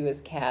funny that he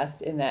was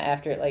cast in that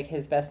after like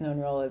his best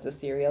known role as a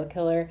serial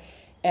killer.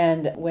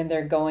 And when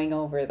they're going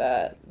over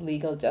the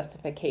legal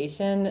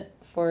justification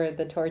for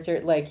the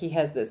torture, like he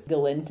has this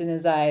glint in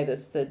his eye,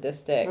 this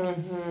sadistic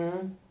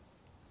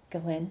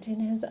glint in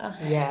his eye.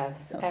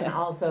 Yes, and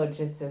also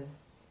just as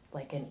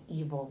like an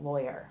evil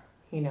lawyer.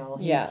 You know,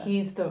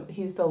 he's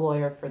the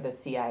lawyer for the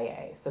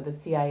CIA. So the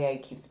CIA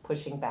keeps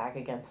pushing back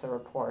against the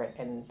report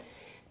and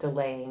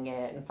delaying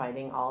it and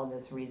finding all of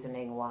this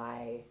reasoning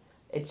why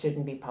it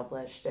shouldn't be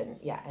published.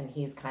 And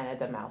he's kind of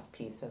the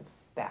mouthpiece of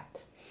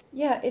that.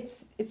 Yeah,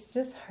 it's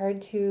just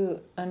hard to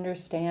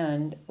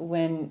understand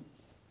when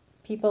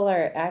people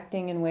are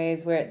acting in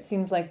ways where it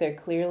seems like they're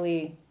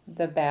clearly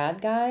the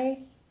bad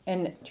guy.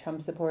 And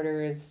Trump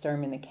supporters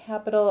storming the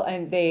Capitol,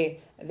 and they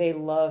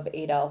love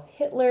Adolf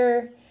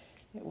Hitler,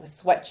 with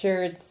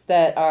sweatshirts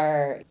that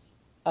are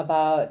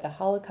about the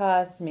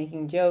Holocaust,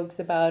 making jokes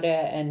about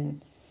it,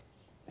 and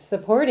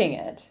supporting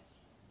it.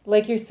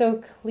 Like, you're so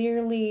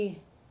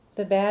clearly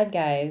the bad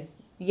guys,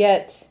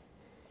 yet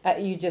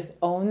you just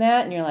own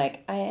that, and you're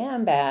like, I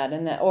am bad,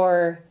 and that,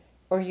 or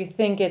you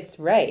think it's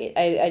right.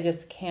 I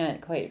just can't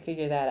quite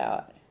figure that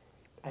out.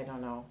 I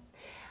don't know.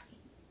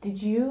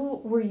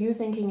 Were you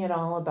thinking at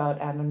all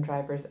about Adam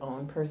Driver's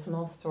own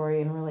personal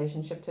story in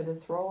relationship to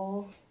this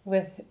role?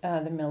 With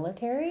the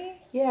military?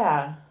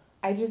 Yeah.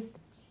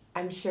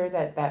 I'm sure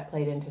that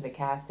played into the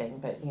casting,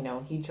 but, you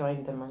know, he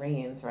joined the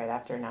Marines right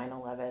after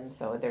 9/11,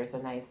 so there's a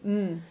nice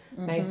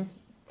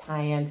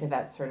tie-in to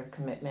that sort of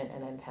commitment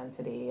and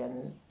intensity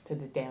and to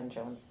the Dan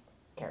Jones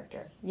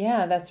character.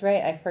 Yeah, that's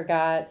right. I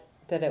forgot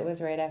that it was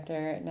right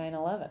after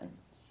 9/11.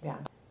 Yeah.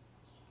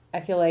 I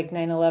feel like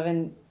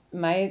 9/11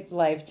 my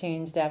life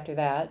changed after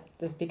that,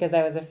 just because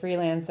I was a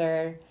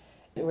freelancer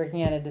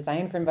working at a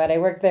design firm, but I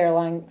worked there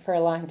for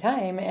a long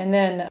time. And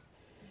then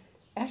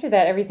after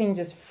that, everything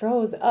just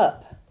froze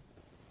up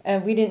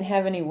and we didn't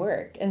have any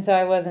work. And so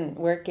I wasn't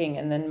working.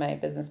 And then my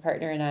business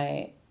partner and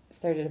I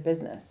started a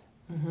business,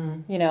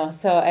 you know?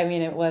 So, I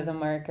mean, it was a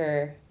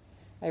marker.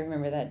 I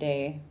remember that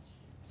day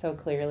so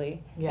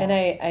clearly. Yeah. And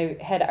I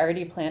had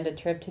already planned a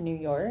trip to New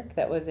York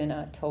that was in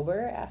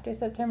October after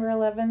September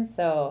 11th.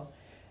 So,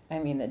 I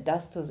mean, the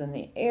dust was in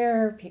the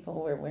air. People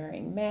were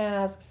wearing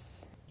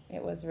masks.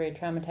 It was a very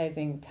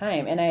traumatizing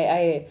time. And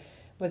I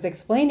was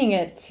explaining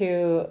it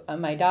to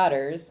my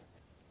daughters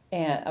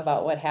and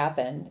about what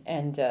happened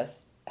and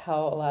just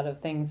how a lot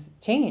of things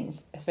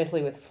changed,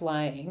 especially with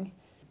flying.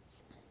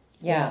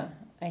 Yeah.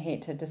 I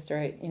hate to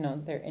destroy, you know,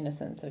 their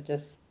innocence of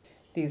just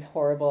these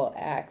horrible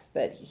acts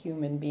that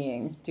human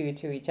beings do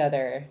to each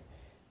other.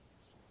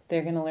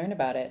 They're going to learn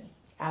about it.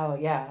 Oh,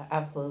 yeah,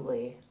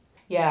 absolutely.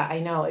 Yeah, I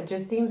know. It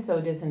just seems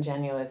so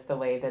disingenuous the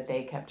way that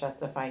they kept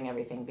justifying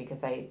everything,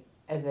 because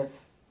as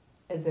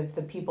if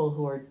the people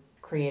who are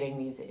creating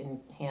these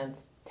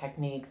enhanced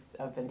techniques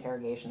of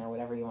interrogation or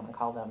whatever you want to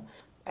call them,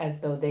 as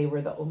though they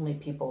were the only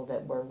people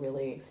that were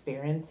really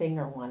experiencing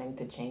or wanting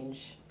to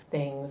change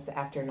things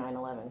after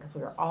 9/11, because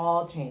we were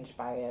all changed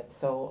by it.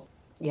 So,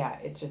 yeah,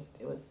 it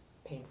was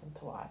painful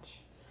to watch.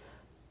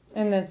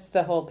 And that's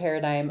the whole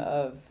paradigm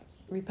of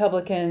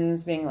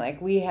Republicans being like,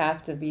 we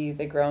have to be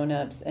the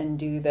grown-ups and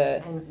do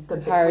the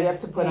hard we have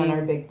to put on our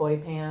thing. big boy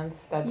pants.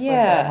 That's what the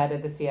Yeah. head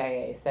of the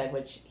CIA said,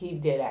 which he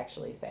did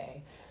actually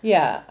say.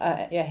 Yeah,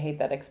 I hate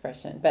that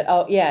expression. But,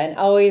 and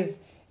always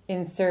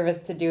in service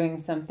to doing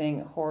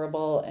something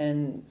horrible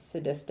and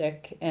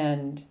sadistic.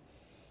 And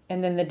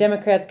then the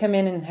Democrats come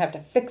in and have to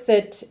fix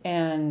it.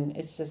 And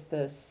it's just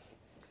this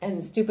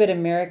stupid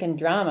American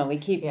drama we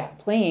keep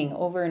playing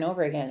over and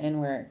over again.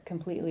 And we're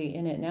completely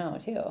in it now,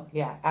 too.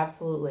 Yeah,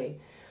 absolutely.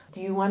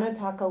 Do you want to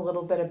talk a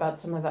little bit about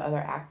some of the other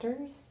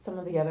actors, some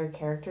of the other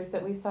characters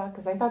that we saw?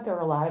 Because I thought there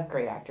were a lot of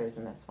great actors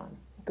in this one.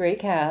 Great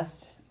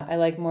cast. I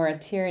like Maura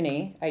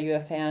Tierney. Are you a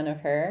fan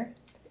of her?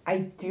 I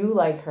do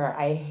like her.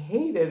 I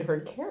hated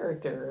her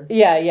character.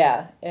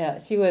 Yeah.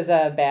 She was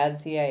a bad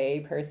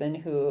CIA person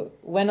who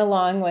went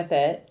along with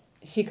it.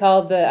 She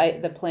called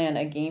the plan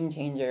a game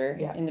changer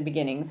in the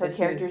beginning. Her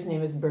character's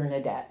name is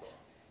Bernadette.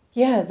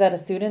 Yeah, is that a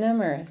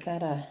pseudonym or is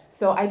that a...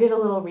 So I did a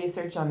little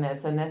research on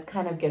this, and this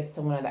kind of gets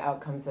to one of the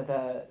outcomes of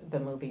the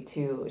movie,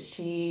 too.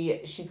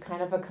 She's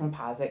kind of a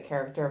composite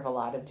character of a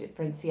lot of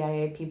different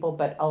CIA people,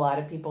 but a lot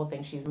of people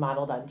think she's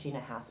modeled on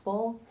Gina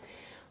Haspel,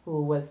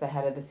 who was the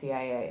head of the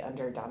CIA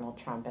under Donald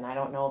Trump. And I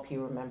don't know if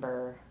you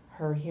remember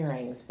her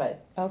hearings,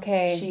 but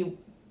she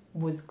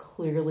was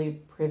clearly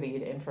privy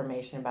to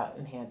information about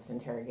enhanced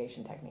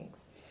interrogation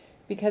techniques.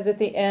 Because at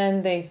the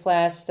end, they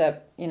flashed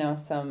up,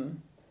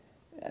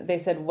 they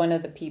said one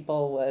of the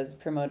people was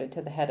promoted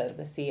to the head of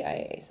the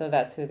CIA. So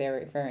that's who they're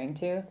referring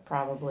to.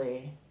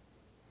 Probably.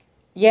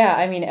 Yeah,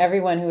 I mean,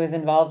 everyone who was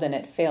involved in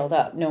it failed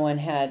up. No one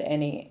had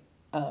any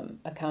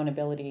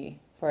accountability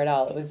for it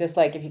all. It was just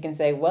like, if you can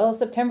say, well,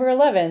 September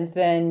 11th,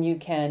 then you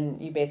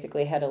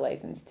basically had a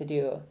license to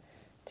do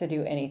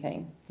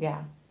anything.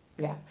 Yeah.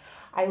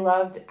 I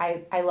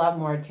love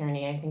Maura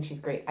Tierney. I think she's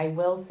great. I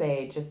will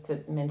say, just to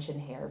mention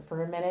hair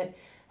for a minute,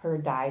 her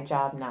dye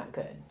job, not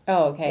good.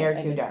 Oh, okay.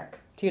 Hair too dark.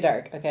 Too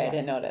dark. Okay, yeah. I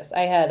didn't notice.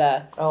 I had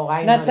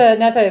not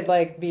to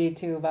like be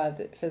too about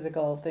the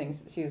physical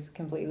things. She's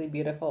completely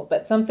beautiful,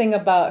 but something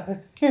about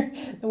her,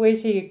 the way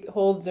she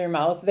holds her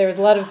mouth. There was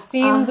a lot of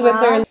scenes with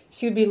her.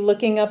 She would be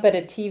looking up at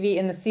a TV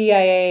in the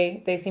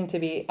CIA. They seem to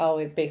be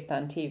always based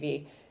on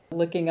TV,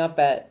 looking up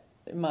at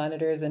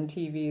monitors and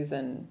TVs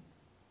and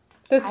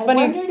this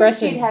funny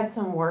expression. If she'd had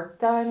some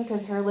work done,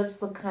 because her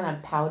lips look kind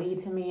of pouty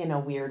to me in a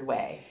weird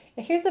way.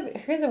 Here's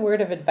a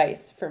word of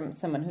advice from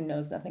someone who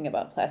knows nothing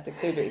about plastic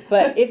surgery.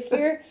 But if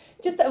you're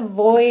just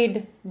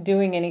avoid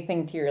doing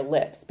anything to your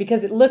lips,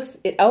 because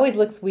it always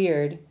looks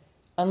weird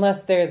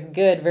unless there's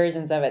good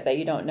versions of it that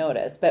you don't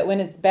notice. But when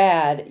it's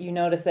bad, you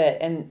notice it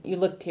and you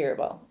look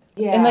terrible.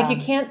 Yeah. And you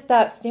can't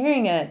stop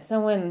staring at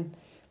someone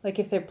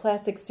if their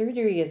plastic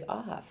surgery is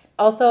off.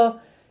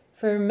 Also,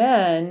 for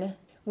men,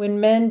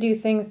 when men do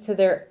things to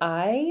their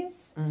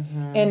eyes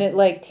and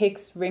it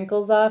takes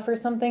wrinkles off or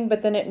something,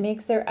 but then it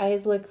makes their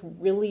eyes look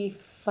really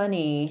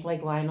funny.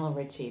 Like Lionel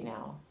Richie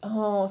now.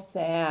 Oh,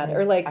 sad.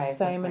 Or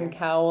Simon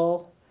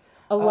Cowell.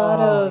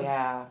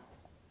 Yeah.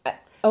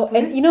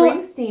 And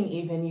Springsteen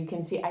even, you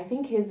can see, I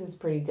think his is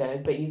pretty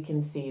good, but you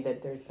can see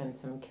that there's been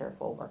some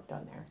careful work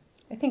done there.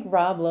 I think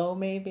Rob Lowe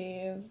maybe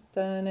has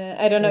done it.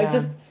 I don't know.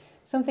 Just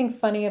something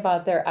funny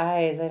about their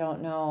eyes. I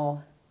don't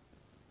know.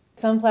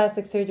 Some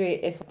plastic surgery,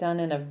 if done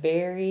in a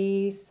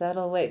very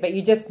subtle way, but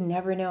you just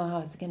never know how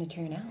it's going to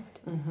turn out.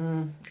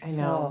 I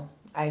know.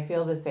 I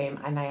feel the same,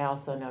 and I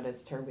also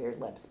noticed her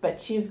weird lips.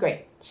 But she was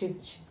great.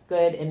 She's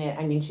good in it.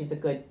 I mean, she's a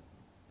good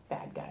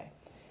bad guy.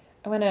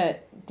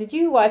 Did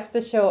you watch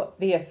the show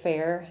The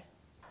Affair?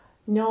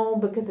 No,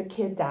 because a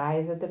kid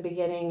dies at the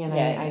beginning, and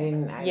I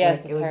didn't.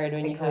 It's hard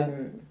when you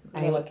have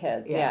little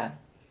kids. Yeah.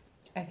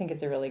 I think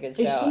it's a really good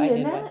show. Is she I in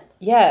did that? watch-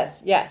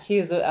 Yes, yeah,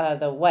 she's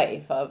the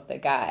wife of the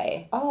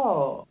guy.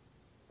 Oh.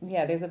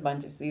 Yeah, there's a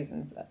bunch of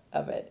seasons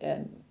of it,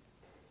 and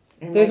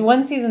And there's like,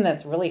 one season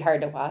that's really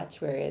hard to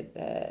watch where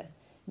the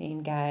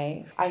main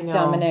guy, I know.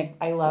 Dominic,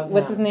 I love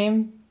what's him. his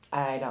name?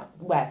 I don't.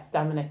 West.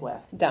 Dominic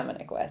West.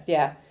 Dominic West,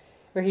 yeah,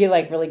 where he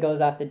like really goes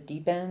off the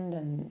deep end,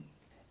 and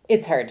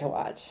it's hard to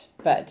watch,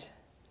 but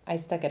I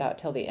stuck it out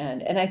till the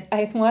end, and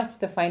I watched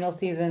the final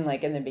season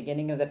like in the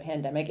beginning of the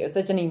pandemic. It was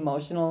such an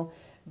emotional,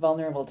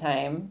 vulnerable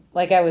time.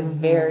 Like I was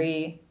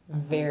very,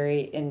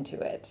 very into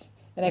it,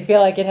 and I feel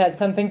like it had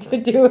something to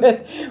do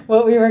with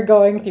what we were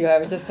going through. I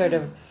was just sort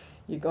of.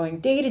 You're going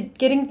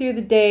getting through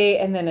the day,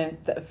 and then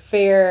at the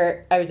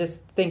fair, I was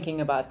just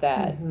thinking about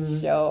that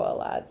show a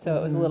lot. So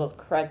it was a little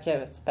crutch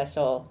of a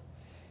special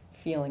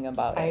feeling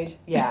about it.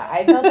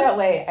 I felt that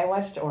way. I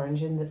watched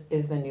Orange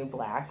is the New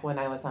Black when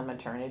I was on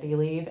maternity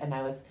leave, and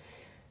I was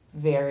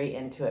very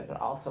into it, but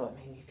also it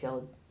made me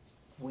feel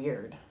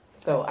weird.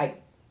 So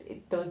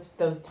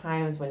those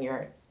times when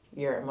your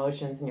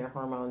emotions and your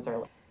hormones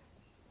are,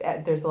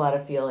 there's a lot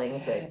of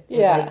feelings that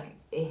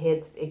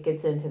it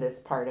gets into this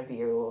part of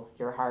your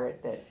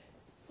heart that.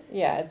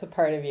 Yeah, it's a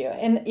part of you.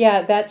 And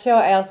yeah, that show,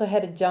 I also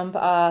had to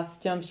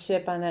jump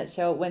ship on that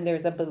show when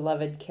there's a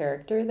beloved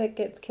character that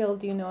gets killed.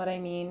 Do you know what I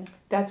mean?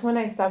 That's when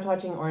I stopped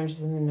watching Orange is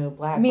the New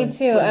Black. Me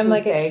too. I'm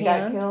like, I Poussey got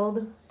can't.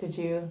 killed. Did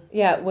you?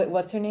 Yeah,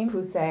 what's her name?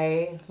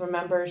 Poussey.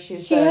 Remember, she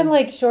had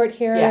like short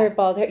hair, Yeah.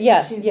 bald hair.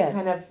 Yes, She's yes.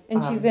 kind of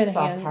and she's in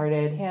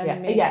soft-hearted.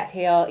 Handmaid's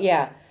Tale.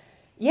 Yeah.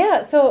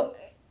 Yeah, so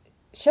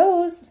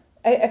shows,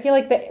 I feel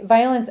like the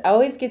violence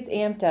always gets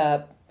amped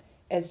up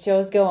as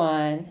shows go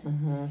on.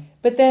 Mm-hmm.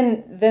 But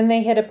then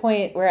they hit a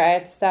point where I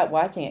have to stop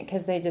watching it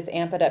because they just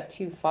amp it up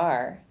too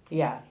far.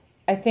 Yeah.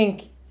 I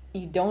think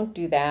you don't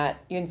do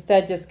that. You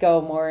instead just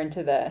go more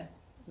into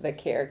the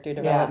character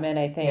development,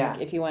 I think,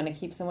 if you want to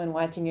keep someone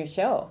watching your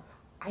show.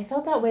 I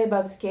felt that way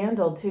about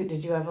Scandal, too.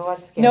 Did you ever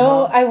watch Scandal?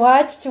 No, I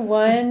watched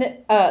one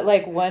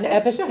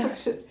episode. That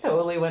show just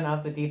totally went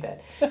off the deep end.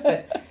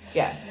 But,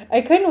 yeah.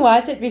 I couldn't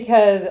watch it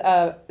because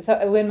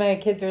so when my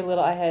kids were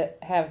little, I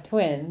have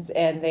twins,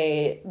 and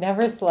they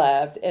never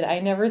slept, and I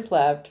never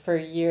slept for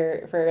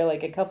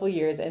like a couple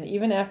years, and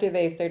even after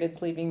they started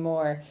sleeping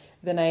more,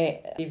 then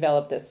I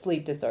developed a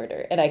sleep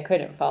disorder, and I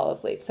couldn't fall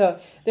asleep. So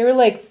there were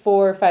like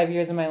 4 or 5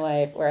 years of my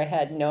life where I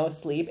had no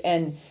sleep,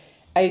 and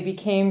I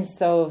became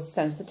so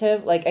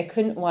sensitive. Like I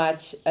couldn't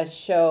watch a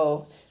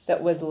show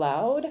that was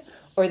loud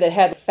or that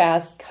had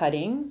fast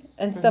cutting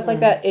and stuff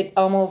like that. It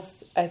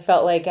almost, I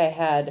felt like I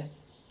had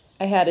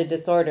a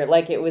disorder,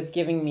 like it was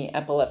giving me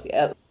epilepsy.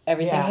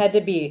 Everything had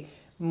to be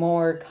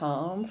more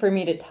calm for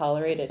me to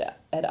tolerate it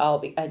at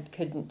all. I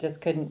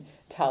couldn't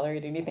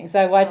tolerate anything. So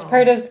I watched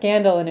part of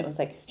Scandal, and it was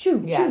like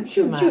shoot,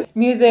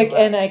 music,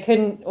 and I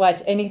couldn't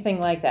watch anything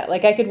like that.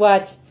 Like I could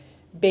watch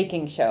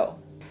Baking Show.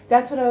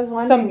 That's what I was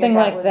wondering. Something if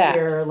like was that.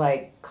 Your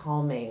like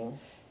calming.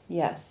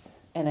 Yes,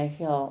 and I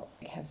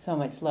have so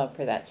much love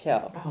for that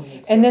show. Oh, me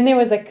too. And then there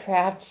was a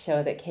craft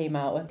show that came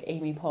out with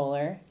Amy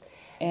Poehler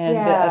and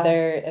the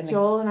other.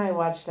 Joel and I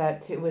watched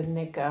that too with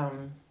Nick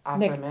Offerman.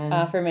 Nick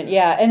Offerman,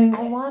 yeah. And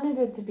I wanted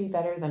it to be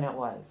better than it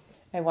was.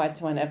 I watched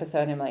one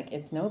episode and I'm like,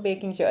 it's no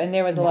baking show. And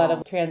there was a lot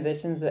of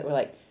transitions that were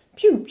like,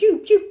 pew, pew,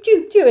 pew,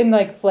 pew, pew, and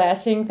like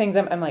flashing things.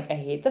 I'm like, I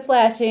hate the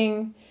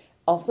flashing.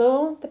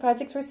 Also, the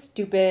projects were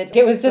stupid.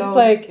 It was just so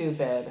like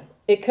stupid.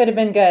 It could have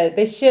been good.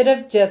 They should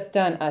have just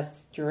done a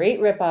straight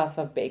ripoff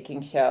of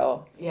Baking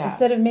Show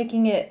instead of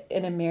making it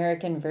an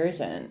American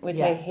version, which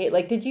I hate.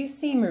 Like, did you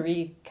see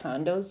Marie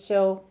Kondo's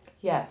show?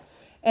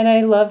 Yes. And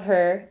I love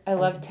her. I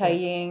love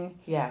Taiying.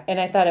 Yeah.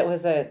 And I thought it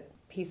was a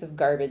piece of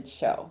garbage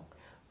show.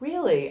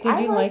 Really? Did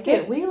you like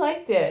it? We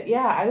liked it.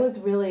 Yeah, I was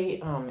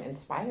really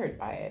inspired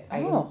by it.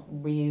 I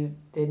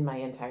redid my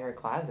entire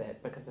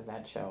closet because of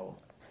that show.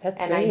 That's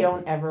great. I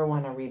don't ever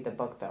want to read the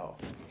book, though.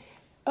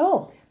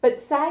 Oh. But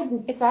it's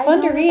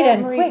fun to read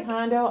and Marie quick.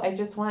 Kondo, I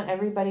just want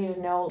everybody to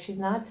know she's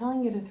not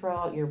telling you to throw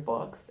out your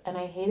books. And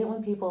I hate it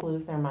when people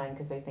lose their mind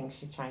because they think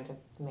she's trying to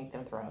make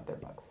them throw out their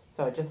books.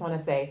 So I just want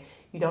to say,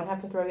 you don't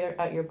have to throw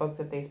out your books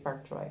if they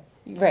spark joy.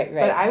 Right.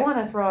 But I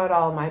want to throw out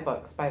all my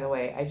books, by the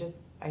way.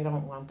 I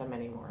don't want them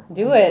anymore.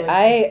 Do it.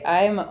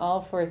 I'm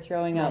all for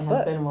throwing out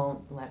books. My husband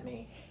won't let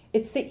me.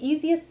 It's the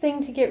easiest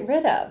thing to get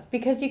rid of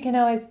because you can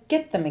always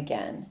get them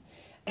again.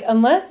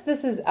 Unless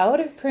this is out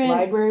of print.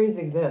 Libraries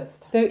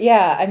exist.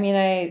 I mean,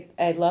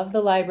 I love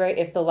the library.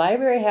 If the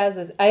library has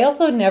this, I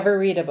also never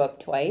read a book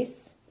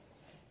twice.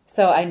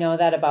 So I know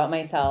that about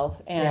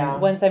myself.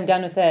 And once I'm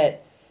done with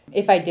it,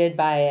 if I did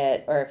buy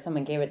it or if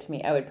someone gave it to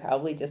me, I would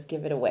probably just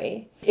give it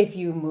away. If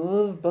you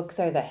move, books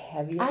are the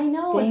heaviest thing. I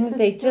know, it's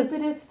the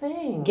stupidest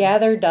thing.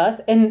 Gather dust.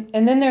 And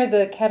then they're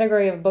the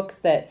category of books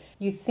that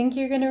you think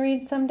you're going to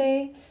read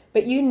someday,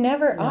 but you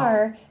never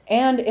are.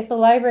 And if the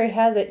library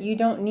has it, you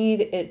don't need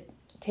it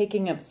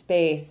taking up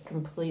space.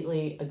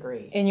 Completely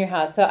agree. In your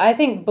house. So I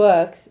think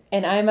books,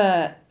 and I'm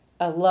a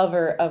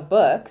lover of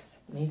books.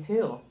 Me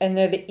too. And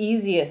they're the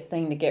easiest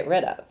thing to get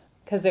rid of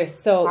because they're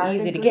so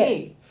easy to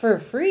get for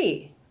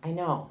free. I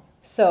know.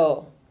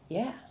 So,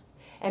 yeah.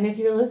 And if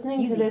you're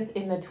listening Easy. to this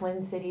in the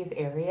Twin Cities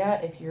area,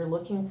 if you're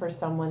looking for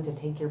someone to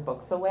take your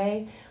books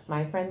away,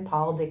 my friend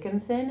Paul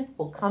Dickinson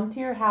will come to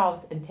your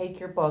house and take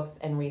your books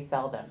and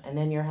resell them. And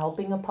then you're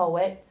helping a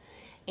poet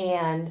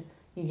and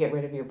you get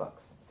rid of your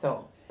books.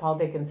 So, Paul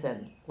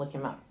Dickinson, look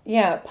him up.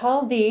 Yeah,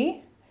 Paul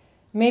D.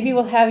 Maybe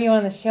we'll have you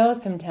on the show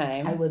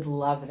sometime. I would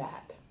love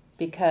that.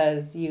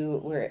 Because he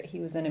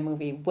was in a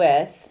movie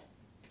with...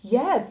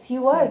 Yes, he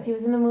was. He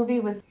was in a movie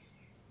with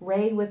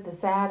Ray with the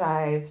sad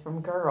eyes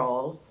from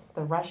Girls,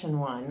 the Russian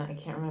one. I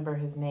can't remember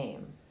his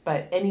name.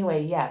 But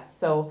anyway, yes.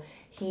 So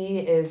he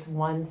is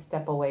one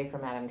step away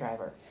from Adam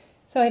Driver.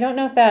 So I don't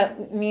know if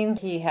that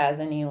means he has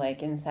any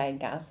like inside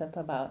gossip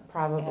about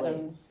Probably.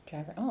 Adam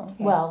Driver. Oh, okay.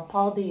 Well,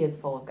 Paul D is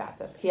full of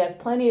gossip. He has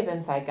plenty of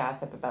inside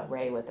gossip about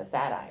Ray with the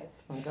sad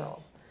eyes from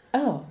Girls.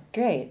 Oh,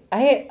 great.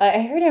 I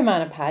heard him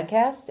on a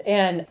podcast,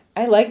 and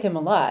I liked him a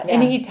lot. Yeah.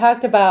 And he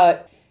talked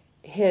about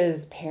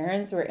his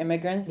parents were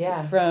immigrants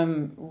Yeah.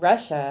 from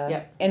Russia.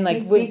 Yep. And like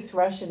he speaks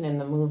Russian in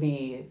the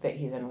movie that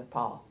he's in with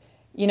Paul.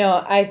 You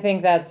know, I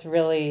think that's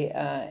really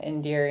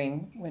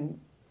endearing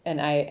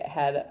and I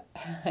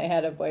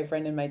had a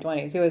boyfriend in my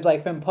 20s who was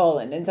like from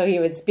Poland, and so he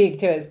would speak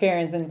to his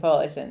parents in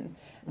Polish, and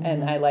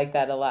I liked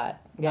that a lot.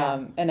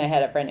 Yeah. And I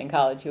had a friend in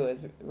college who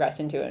was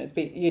Russian too, and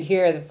you'd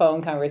hear the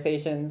phone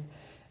conversations.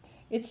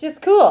 It's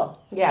just cool.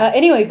 Yeah.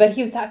 Anyway, but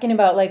he was talking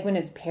about like when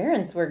his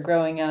parents were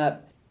growing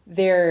up,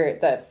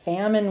 the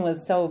famine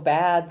was so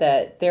bad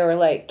that they were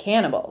like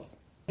cannibals.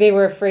 They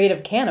were afraid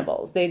of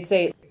cannibals. They'd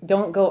say,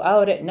 "Don't go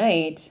out at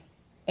night."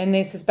 And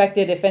they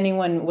suspected if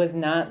anyone was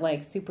not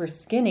like super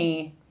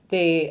skinny,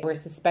 they were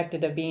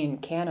suspected of being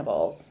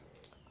cannibals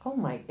Oh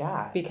my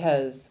God.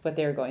 because what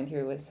they were going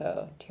through was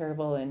so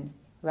terrible in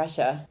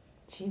Russia.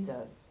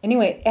 Jesus.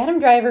 Anyway, Adam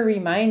Driver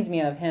reminds me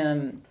of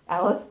him.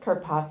 Alex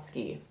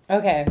Karpovsky.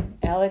 Okay,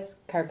 Alex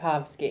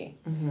Karpovsky.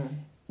 Mm-hmm.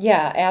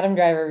 Yeah, Adam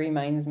Driver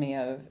reminds me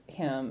of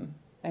him.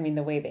 I mean,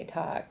 the way they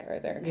talk, or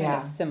they're kind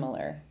of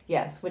similar.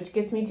 Yes, which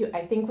gets me to,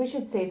 I think we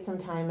should save some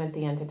time at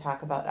the end to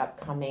talk about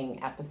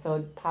upcoming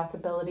episode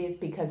possibilities,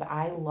 because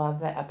I love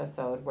the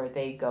episode where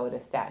they go to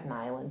Staten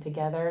Island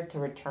together to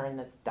return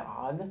this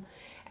dog.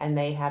 And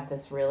they have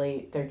this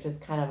they're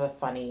just kind of a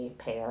funny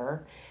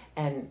pair.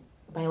 And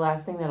my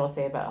last thing that I'll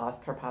say about Alex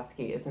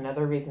Karpovsky is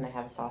another reason I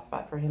have a soft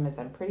spot for him is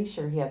I'm pretty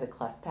sure he has a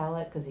cleft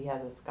palate because he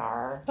has a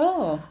scar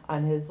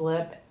on his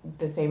lip.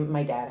 The same,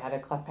 my dad had a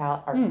cleft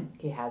palate, or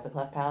he has a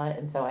cleft palate,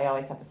 and so I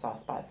always have a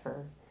soft spot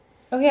for.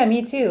 Oh yeah,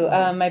 me too.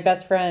 My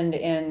best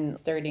friend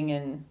starting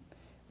in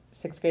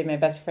 6th grade, my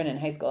best friend in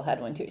high school had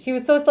one too. She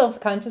was so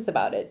self-conscious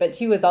about it, but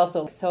she was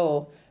also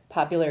so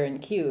popular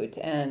and cute,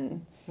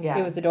 and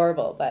it was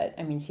adorable. But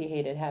I mean, she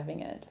hated having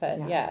it.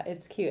 But yeah,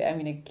 it's cute. I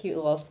mean, a cute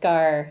little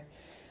scar.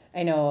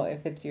 I know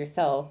if it's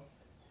yourself,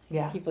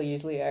 people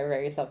usually are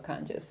very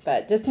self-conscious,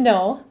 but just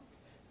know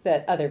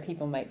that other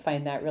people might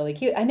find that really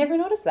cute. I never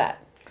noticed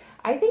that.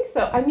 I think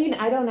so. I mean,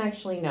 I don't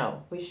actually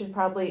know. We can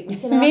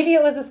ask, Maybe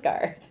it was a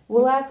scar.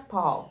 We'll ask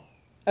Paul.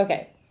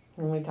 Okay.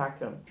 When we talk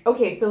to him.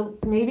 Okay, so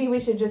maybe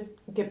we should just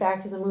get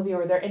back to the movie.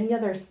 Were there any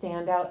other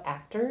standout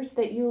actors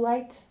that you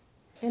liked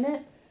in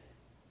it?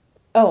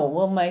 Oh,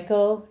 well,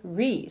 Michael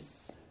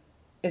Reese.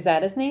 Is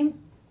that his name?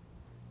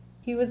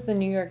 He was the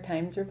New York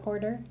Times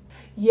reporter.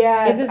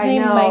 Yes, is his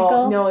name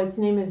Michael? No, his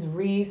name is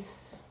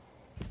Reese.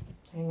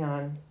 Hang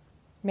on.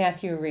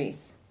 Matthew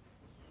Reese.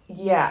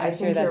 Yeah, I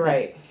think you're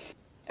right.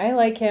 I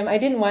like him. I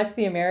didn't watch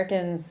The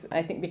Americans,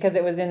 I think, because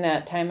it was in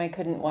that time I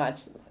couldn't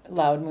watch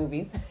loud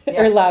movies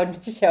or loud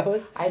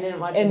shows. I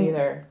didn't watch it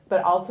either,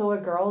 but also a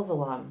Girls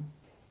alum.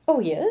 Oh,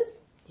 he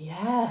is?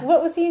 Yes. Who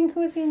was he in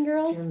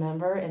Girls? Do you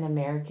remember An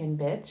American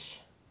Bitch?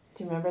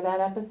 Do you remember that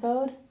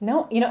episode?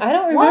 No, I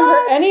don't remember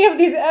any of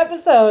these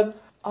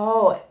episodes.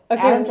 Oh,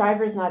 okay. Adam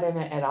Driver's not in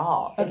it at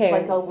all. Okay, it's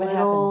like a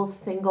little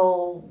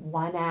single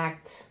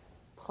one-act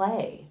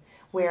play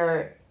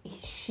where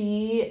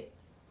she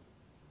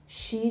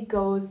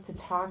goes to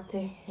talk to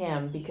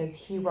him because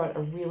he wrote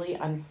a really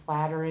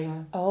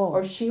unflattering,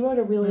 or she wrote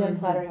a really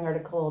unflattering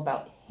article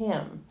about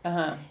him.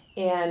 Uh-huh.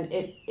 And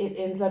it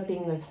ends up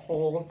being this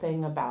whole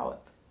thing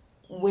about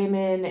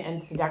women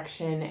and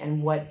seduction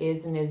and what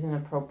is and isn't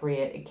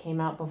appropriate. It came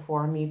out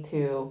before Me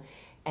Too,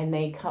 and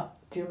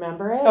do you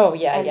remember it? Oh,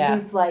 yeah,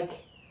 and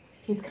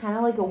he's kind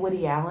of like a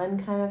Woody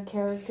Allen kind of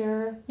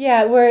character.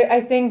 Yeah, where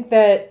I think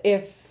that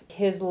if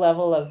his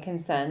level of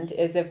consent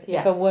is if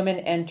a woman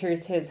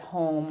enters his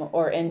home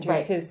or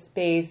enters his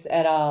space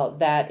at all,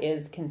 that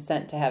is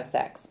consent to have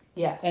sex.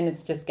 Yes. And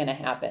it's just going to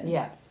happen.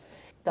 Yes.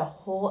 The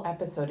whole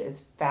episode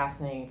is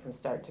fascinating from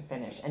start to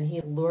finish, and he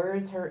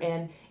lures her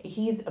in.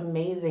 He's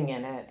amazing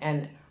in it,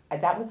 and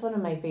that was one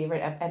of my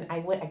favorite, and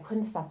I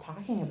couldn't stop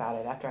talking about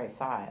it after I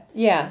saw it.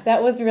 Yeah,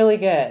 that was really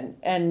good,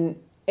 and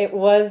it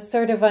was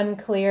sort of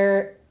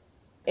unclear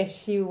if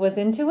she was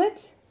into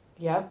it.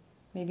 Yep.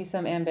 Maybe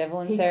some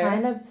ambivalence there.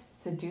 He kind of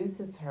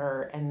seduces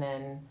her and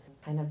then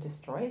kind of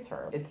destroys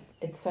her.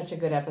 It's such a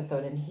good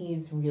episode, and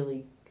he's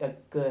really a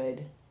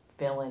good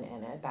villain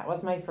in it. That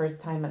was my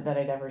first time that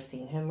I'd ever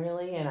seen him,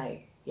 really,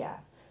 and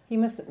He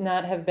must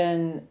not have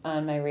been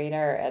on my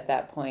radar at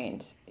that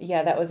point.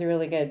 Yeah, that was a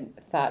really good,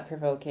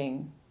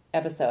 thought-provoking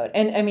episode.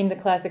 And I mean, the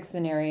classic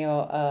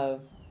scenario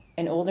of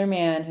an older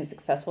man who's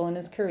successful in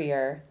his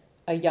career,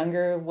 a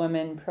younger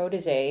woman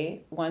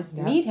protege wants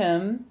to meet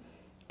him,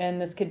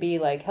 and this could be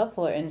like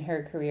helpful in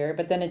her career,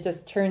 but then it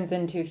just turns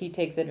into he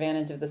takes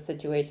advantage of the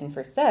situation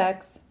for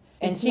sex,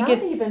 and it's she not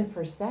gets even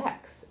for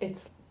sex.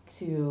 It's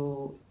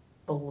to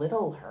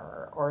belittle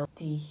her or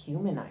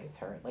dehumanize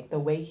her. Like the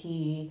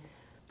way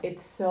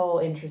it's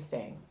so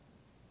interesting.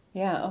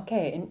 Yeah,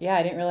 okay. And yeah,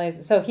 I didn't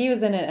realize. So he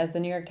was in it as the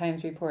New York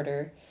Times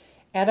reporter.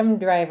 Adam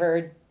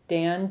Driver,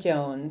 Dan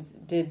Jones,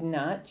 did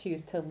not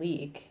choose to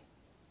leak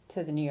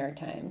to the New York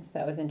Times.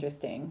 That was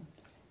interesting.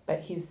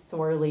 But he's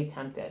sorely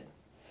tempted.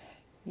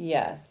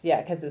 Yes,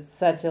 yeah, because it's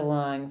such a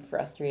long,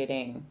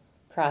 frustrating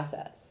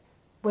process.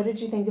 What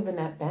did you think of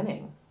Annette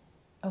Bening?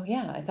 Oh,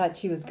 yeah, I thought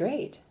she was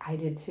great. I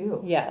did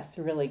too. Yes,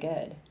 really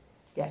good.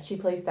 Yeah, she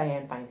plays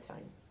Diane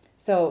Feinstein.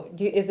 So,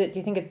 do you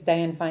think it's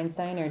Diane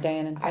Feinstein or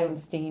Diane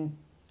Feinstein?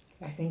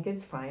 I think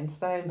it's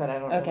Feinstein, but I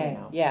don't really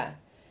know. Yeah.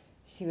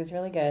 She was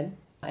really good.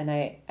 And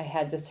I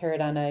had just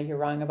heard on You're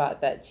Wrong About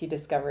that she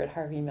discovered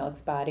Harvey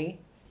Milk's body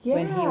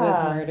when he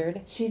was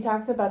murdered. She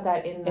talks about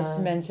that in the... It's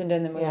mentioned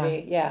in the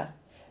movie, yeah.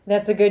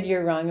 That's a good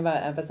You're Wrong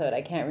About episode.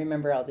 I can't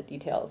remember all the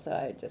details, so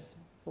I just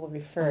will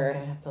refer. I'm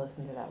going to have to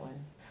listen to that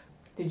one.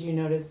 Did you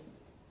notice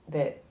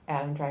that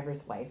Adam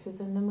Driver's wife is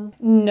in the movie?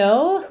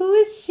 No, who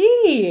is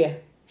she?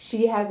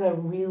 She has a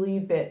really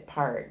bit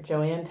part.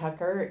 Joanne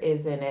Tucker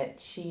is in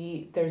it.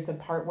 There's a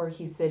part where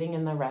he's sitting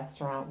in the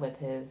restaurant with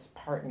his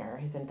partner,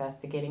 his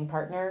investigating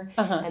partner,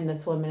 and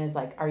this woman is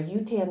like, "Are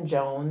you Dan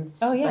Jones?"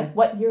 Oh, yeah. Like,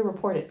 what your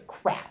report is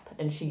crap.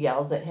 And she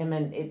yells at him,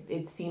 and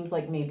it seems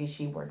like maybe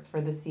she works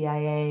for the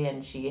CIA,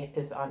 and she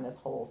is on this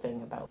whole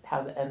thing about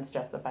how the ends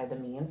justify the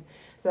means.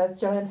 So that's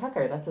Joanne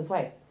Tucker. That's his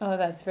wife. Oh,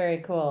 that's very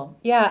cool.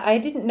 Yeah, I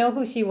didn't know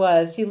who she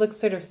was. She looks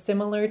sort of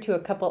similar to a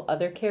couple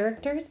other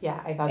characters.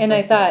 Yeah, I thought and so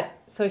I too. thought,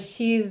 so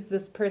she's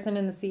this person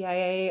in the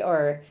CIA,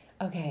 or,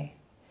 okay,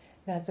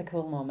 that's a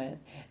cool moment.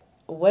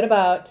 What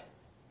about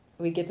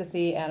we get to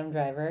see Adam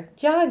Driver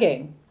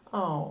jogging?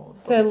 Oh,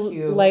 so to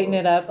cute. Lighten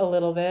it up a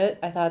little bit.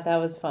 I thought that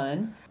was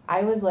fun.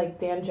 I was like,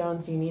 Dan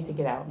Jones, you need to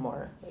get out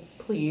more. Like,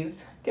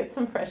 please, get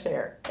some fresh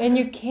air. And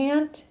you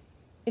can't,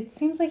 it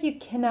seems like you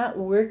cannot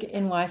work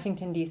in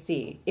Washington,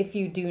 D.C. if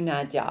you do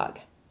not jog.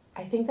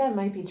 I think that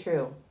might be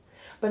true.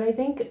 But I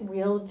think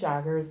real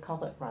joggers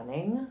call it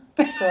running.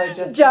 So I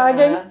just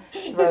jogging?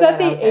 Is that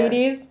the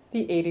 80s?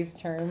 The 80s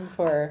term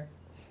for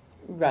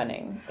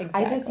running.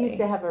 Exactly. I just used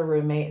to have a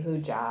roommate who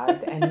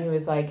jogged, and he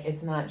was like,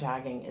 it's not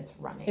jogging, it's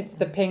running. It's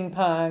the ping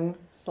pong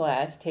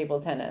 / table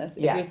tennis.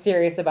 If Yes. you're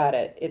serious about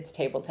it, it's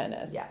table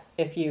tennis. Yes.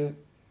 If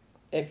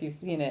you've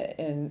seen it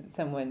in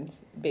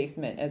someone's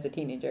basement as a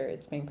teenager,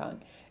 it's ping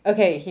pong.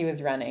 Okay, he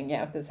was running,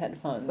 with his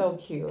headphones. So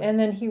cute. And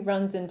then he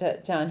runs into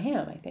John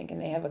Hamm, I think,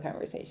 and they have a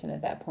conversation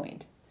at that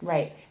point.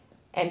 Right.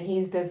 And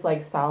he's this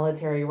like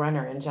solitary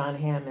runner, and John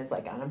Hamm is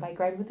like on a bike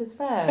ride with his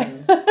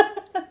friends.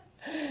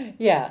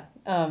 Yeah.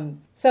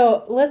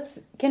 So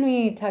can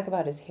we talk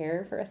about his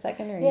hair for a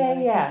second? Or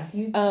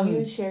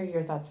You share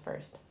your thoughts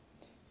first.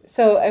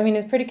 So, I mean,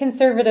 it's pretty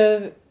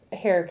conservative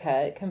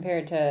haircut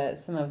compared to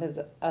some of his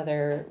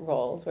other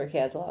roles where he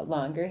has a lot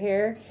longer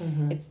hair.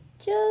 Mm-hmm. It's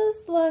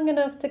just long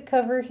enough to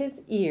cover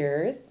his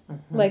ears,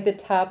 like the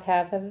top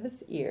half of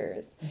his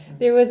ears. Mm-hmm.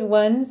 There was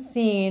one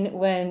scene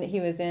when he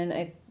was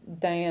in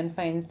Diane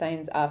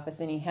Feinstein's office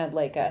and he had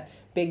like a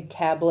big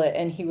tablet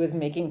and he was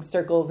making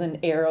circles and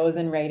arrows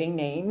and writing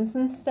names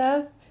and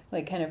stuff,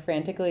 like kind of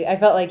frantically. I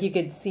felt like you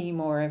could see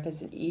more of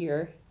his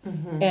ear.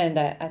 Mm-hmm. And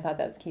I thought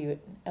that was cute.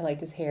 I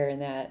liked his hair in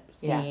that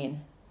scene. Yeah.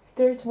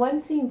 There's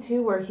one scene,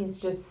 too, where he's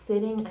just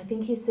sitting, I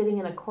think he's sitting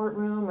in a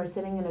courtroom or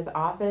sitting in his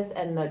office,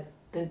 and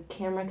the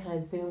camera kind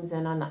of zooms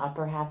in on the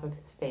upper half of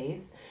his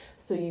face,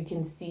 so you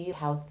can see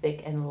how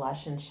thick and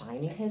lush and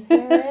shiny his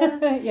hair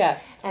is. Yeah.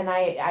 And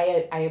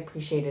I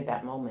appreciated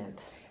that moment.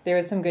 There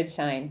was some good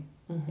shine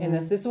in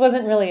this. This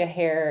wasn't really a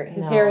hair.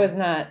 His hair was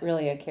not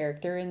really a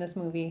character in this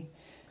movie.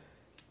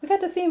 We got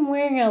to see him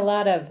wearing a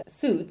lot of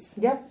suits.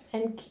 Yep,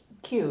 and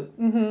cute.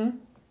 Mm-hmm.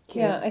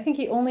 Cute. Yeah, I think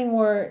he only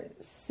wore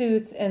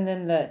suits and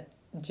then the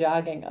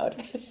jogging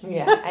outfit.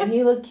 Yeah, and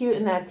he looked cute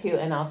in that too,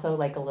 and also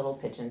like a little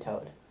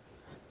pigeon-toed.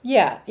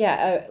 Yeah,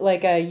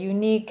 like a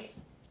unique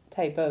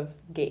type of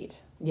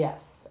gait.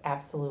 Yes,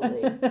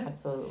 absolutely,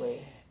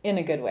 absolutely. In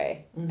a good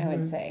way, I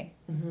would Mhm. say.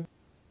 Mm-hmm.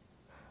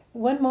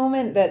 One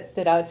moment that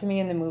stood out to me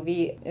in the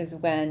movie is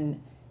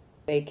when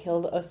they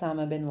killed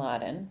Osama bin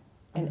Laden,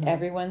 and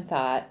everyone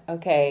thought,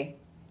 okay,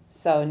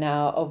 so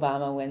now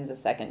Obama wins a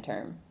second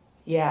term.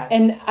 Yes.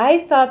 And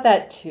I thought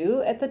that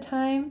too at the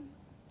time,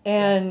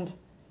 and Yes.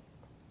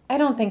 I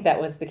don't think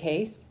that was the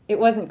case. It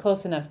wasn't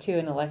close enough to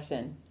an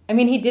election. I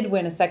mean, he did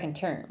win a second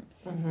term,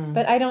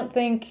 but I don't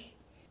think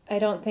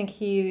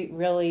he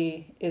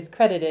really is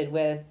credited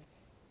with,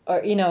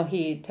 or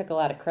he took a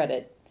lot of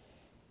credit.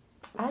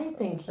 I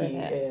think for he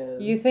that.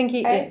 is. You think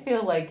he I is?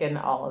 feel like in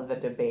all of the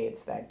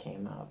debates that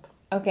came up.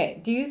 Okay,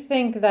 do you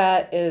think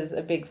that is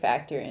a big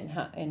factor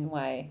in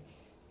why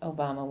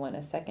Obama won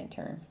a second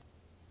term?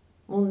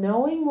 Well,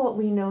 knowing what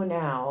we know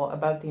now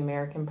about the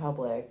American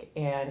public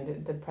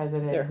and the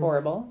president They're who,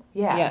 horrible.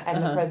 yeah, and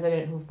the uh-huh.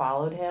 president who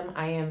followed him,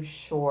 I am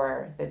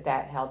sure that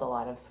that held a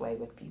lot of sway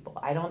with people.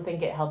 I don't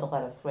think it held a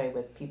lot of sway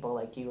with people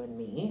like you and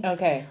me,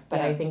 Okay, but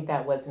yeah. I think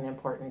that was an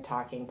important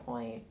talking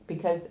point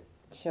because,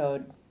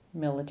 Showed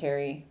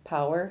military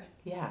power.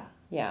 yeah,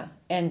 Yeah,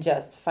 and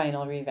just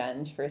final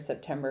revenge for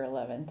September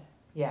 11th.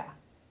 yeah.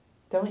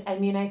 Don't I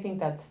mean I think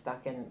that's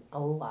stuck in a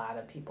lot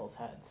of people's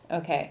heads.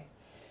 Okay,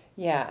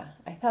 yeah,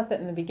 I thought that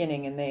in the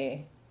beginning, and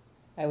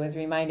I was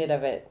reminded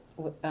of it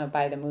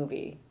by the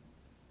movie,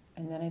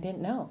 and then I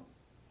didn't know.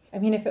 I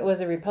mean, if it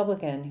was a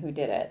Republican who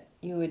did it,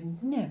 you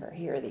would never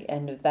hear the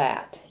end of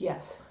that.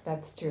 Yes,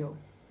 that's true.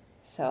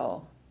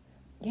 So,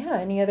 yeah,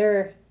 any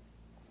other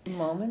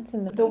moments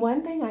in The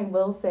one thing I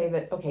will say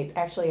that, okay,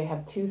 actually I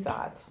have two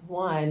thoughts.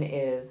 One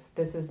is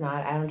this is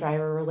not Adam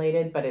Driver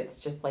related, but it's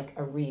just like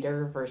a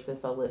reader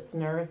versus a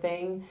listener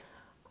thing.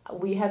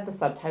 We had the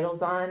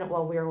subtitles on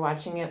while we were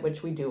watching it,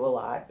 which we do a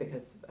lot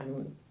because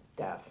I'm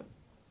deaf.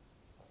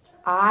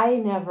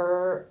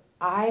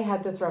 I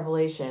had this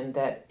revelation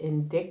that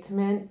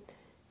indictment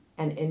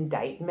and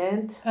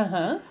indictment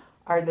Uh-huh.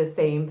 are the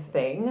same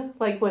thing.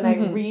 Like when I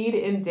read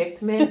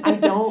indictment, I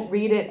don't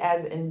read it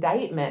as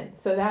indictment.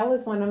 So that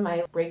was one of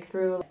my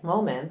breakthrough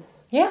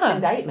moments. Yeah.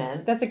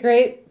 Indictment. That's a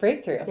great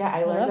breakthrough. Yeah,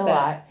 I learned love a that.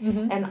 lot.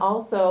 Mhm. And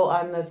also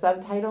on the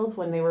subtitles,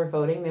 when they were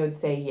voting, they would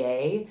say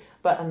yay.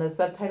 But on the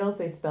subtitles,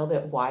 they spelled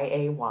it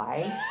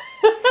Y-A-Y.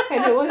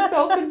 And it was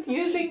so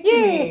confusing to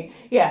me.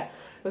 Yeah,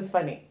 it was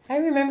funny. I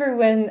remember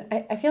when,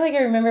 I feel like I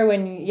remember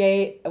when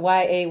yay,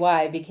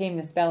 Y-A-Y became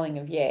the spelling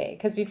of yay.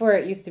 Because before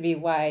it used to be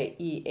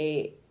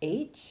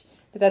Y-E-A-H.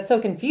 But that's so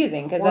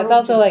confusing because that's Or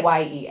also just like,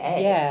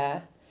 Y-E-A.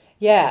 yeah.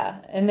 Yeah.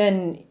 And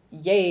then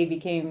yay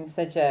became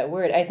such a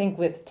word, I think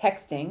with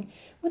texting.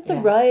 With the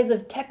Yeah. rise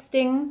of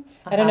texting,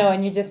 I don't Uh-huh. know,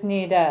 and you just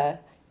need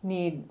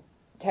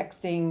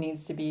texting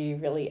needs to be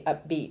really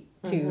upbeat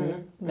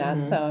to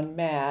not sound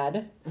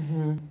mad.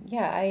 Mm-hmm.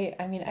 Yeah,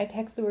 I mean, I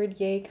text the word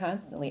yay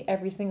constantly,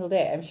 every single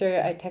day. I'm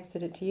sure I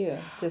texted it to you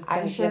just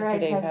I'm sure I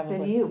yesterday, tested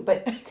probably. you.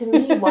 But to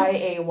me,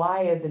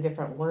 Y-A-Y is a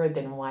different word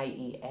than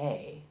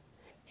Y-E-A.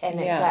 And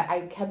Yeah.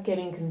 I kept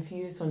getting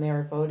confused when they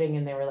were voting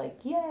and they were like,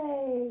 yay.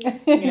 You know,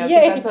 'cause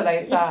Yay. that's what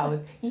I saw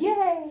was,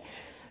 yay. So,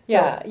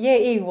 Yeah,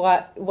 yay,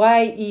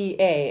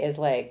 Y-E-A is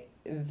like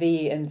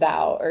thee and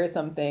thou or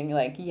something,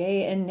 like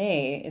yay and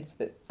nay. It's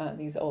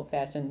these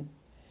old-fashioned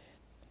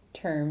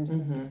terms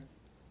Mm-hmm.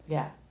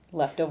 Yeah.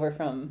 left over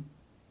from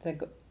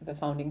the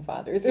founding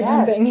fathers or Yes,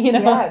 something, you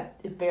know? Yeah,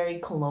 it's very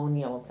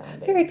colonial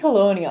sounding. Very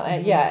colonial,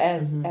 yeah,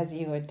 mhm. as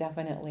you would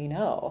definitely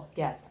know.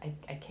 Yes,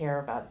 I care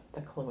about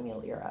the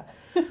colonial era.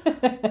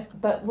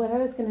 But what I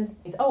was going to say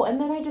is, and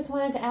then I just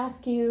wanted to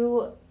ask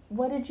you,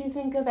 what did you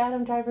think of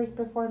Adam Driver's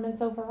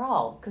performance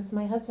overall? Because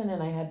my husband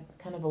and I had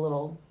kind of a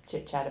little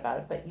chit chat about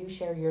it, but you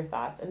share your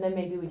thoughts, and then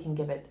maybe we can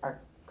give it our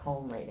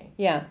home rating.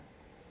 Yeah,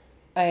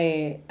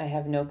 I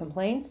have no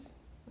complaints.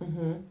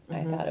 Mm-hmm.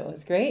 I thought it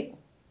was great.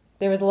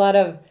 There was a lot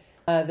of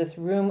this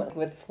room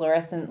with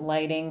fluorescent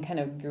lighting, kind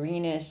of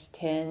greenish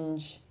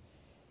tinge,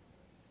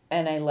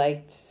 and I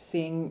liked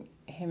seeing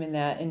him in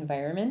that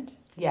environment.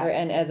 Yes.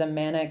 And as a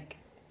manic,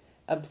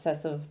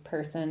 obsessive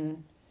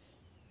person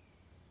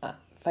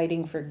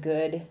fighting for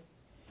good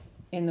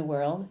in the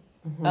world.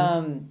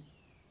 Mm-hmm.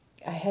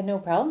 I had no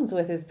problems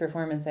with his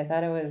performance. I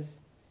thought it was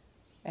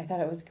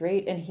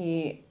great,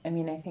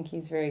 and I think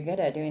he's very good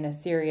at doing a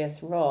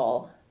serious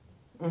role.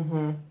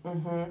 Mm-hmm.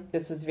 Mm-hmm.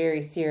 This was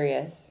very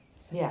serious.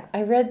 Yeah.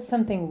 I read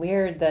something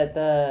weird that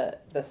the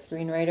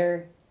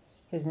screenwriter,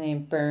 his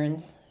name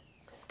Burns,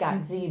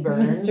 Scott Z.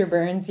 Burns. Mr.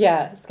 Burns,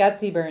 yeah, Scott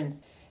C.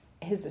 Burns.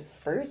 His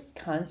first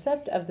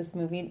concept of this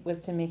movie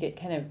was to make it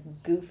kind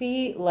of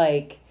goofy,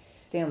 like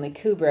Stanley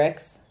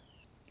Kubrick's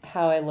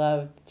How I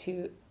Learned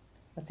to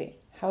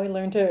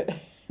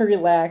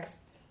Relax.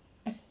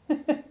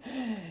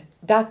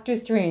 Dr.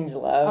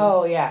 Strangelove.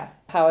 Oh, yeah.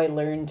 How I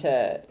Learned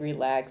to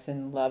Relax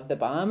and Love the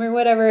Bomb or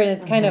whatever. And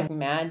it's kind of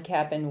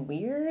madcap and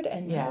weird.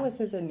 And that was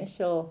his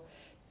initial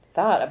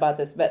thought about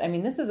this. But, I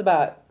mean, this is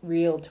about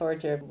real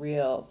torture of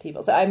real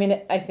people. So, I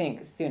mean, I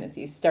think as soon as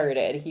he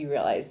started, he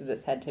realized that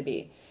this had to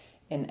be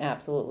an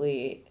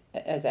absolutely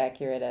as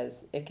accurate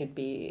as it could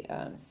be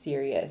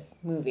serious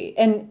movie.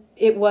 And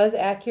it was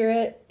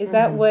accurate. Is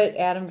that what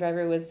Adam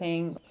Driver was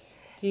saying?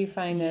 Do you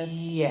find this?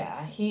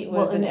 Yeah,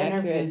 was in an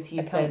accurate interviews he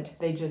account? said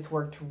they just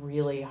worked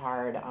really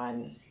hard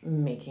on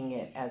making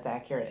it as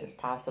accurate as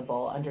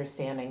possible,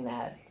 understanding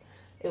that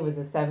it was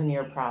a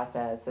 7-year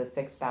process, a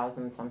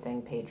 6,000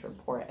 something page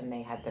report, and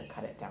they had to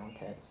cut it down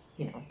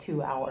to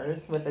 2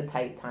 hours with a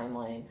tight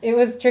timeline. It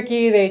was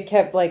tricky. They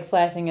kept like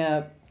flashing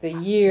up the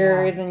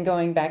years and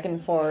going back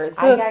and forth.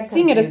 So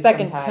seeing it a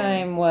second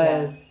time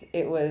was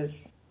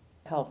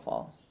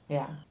helpful.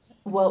 Yeah.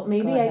 Well,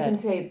 maybe Go I ahead. can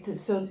say,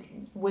 so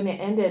when it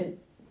ended,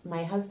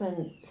 my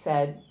husband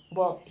said,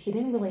 well, he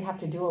didn't really have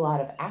to do a lot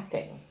of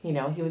acting.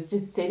 He was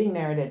just sitting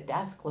there at a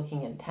desk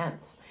looking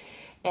intense.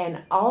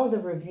 And all of the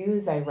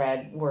reviews I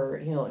read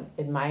were,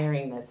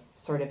 admiring this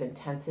sort of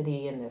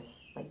intensity and this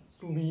like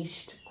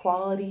leashed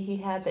quality he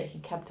had, that he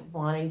kept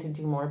wanting to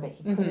do more, but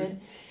he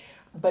couldn't.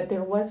 But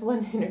there was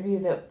one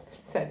interview that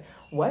said,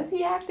 was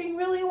he acting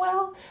really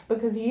well?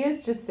 Because he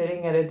is just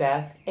sitting at a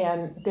desk,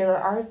 and there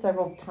are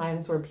several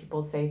times where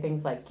people say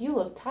things like, you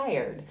look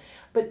tired.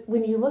 But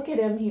when you look at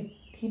him,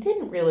 he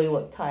didn't really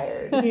look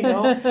tired, but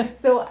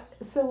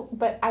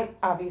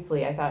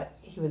I thought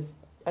he was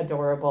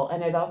adorable.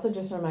 And it also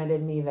just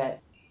reminded me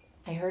that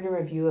I heard a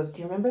review of,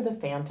 do you remember The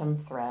Phantom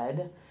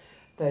Thread?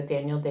 The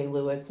Daniel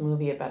Day-Lewis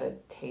movie about a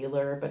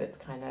tailor, but it's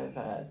kind of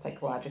a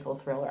psychological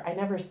thriller. I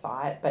never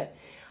saw it, but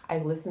I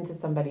listened to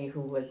somebody who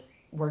was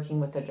working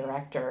with the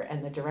director,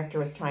 and the director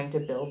was trying to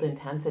build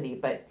intensity,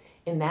 but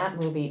in that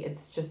movie,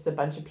 it's just a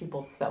bunch of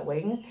people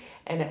sewing.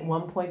 And at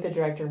one point, the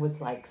director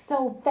was like,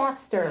 sew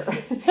faster,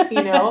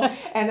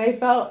 And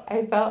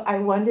I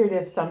wondered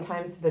if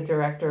sometimes the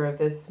director of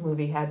this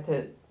movie had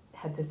to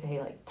say,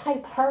 like,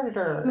 type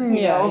harder,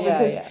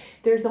 because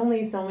there's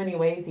only so many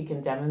ways he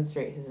can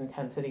demonstrate his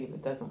intensity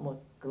that doesn't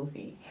look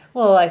goofy.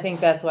 Well, I think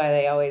that's why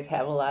they always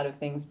have a lot of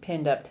things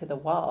pinned up to the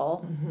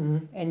wall,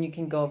 and you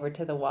can go over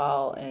to the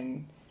wall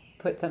and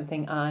put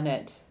something on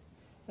it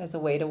as a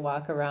way to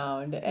walk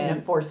around. In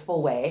a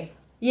forceful way.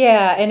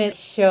 Yeah, and it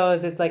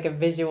shows, it's like a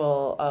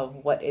visual of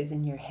what is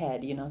in your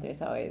head.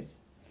 There's always...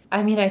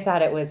 I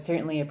thought it was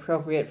certainly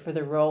appropriate for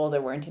the role.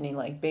 There weren't any,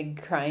 like,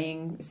 big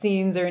crying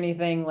scenes or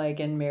anything like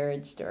in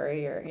Marriage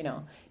Story or,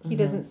 he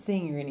doesn't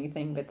sing or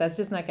anything, but that's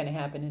just not going to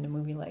happen in a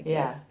movie like this.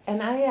 Yeah,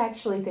 and I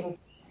actually think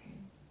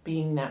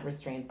being that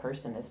restrained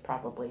person is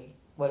probably,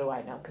 what do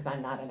I know, because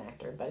I'm not an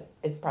actor, but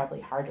it's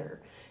probably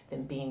harder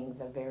than being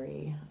the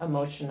very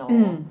emotional...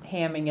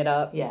 hamming it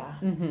up. Yeah.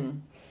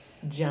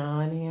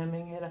 John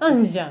hamming it up.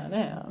 I'm John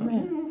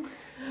Hamm.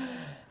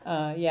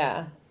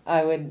 Yeah,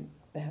 that would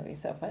be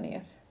so funny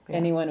if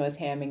anyone was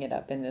hamming it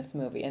up in this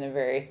movie, in a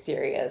very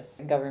serious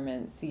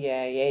government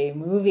CIA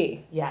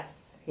movie.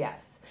 Yes.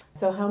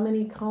 So how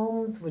many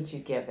combs would you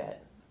give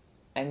it?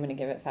 I'm going to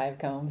give it 5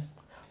 combs.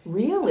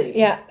 Really?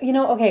 Yeah.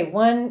 Okay,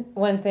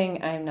 one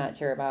thing I'm not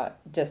sure about,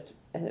 just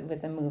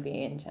with the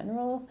movie in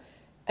general,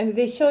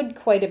 they showed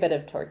quite a bit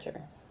of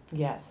torture.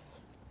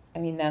 Yes.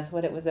 That's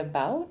what it was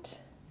about.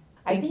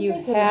 I think you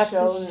they could have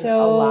shown to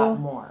show a lot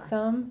more.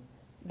 Some.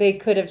 They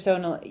could have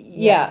shown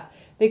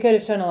they could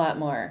have shown a lot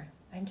more.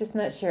 I'm just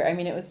not sure.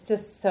 It was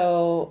just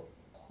so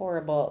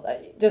horrible.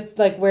 Just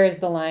like, where's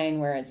the line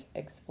where it's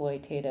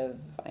exploitative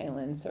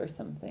violence or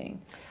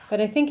something?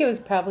 But I think it was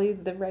probably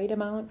the right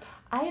amount.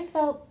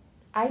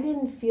 I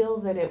didn't feel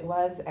that it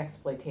was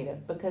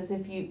exploitative, because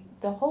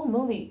the whole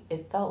movie,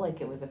 it felt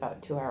like it was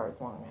about 2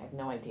 hours long. I have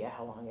no idea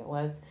how long it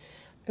was.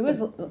 It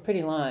was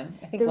pretty long.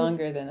 I think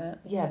longer than that.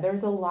 Yeah,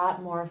 there's a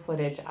lot more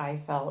footage,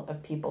 I felt,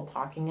 of people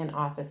talking in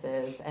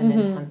offices and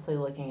intensely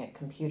looking at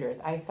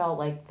computers. I felt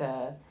like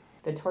the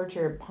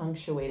torture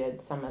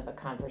punctuated some of the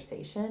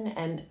conversation.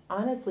 And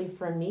honestly,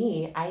 for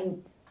me,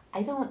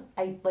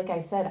 like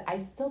I said, I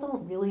still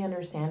don't really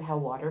understand how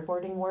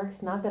waterboarding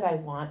works. Not that I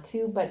want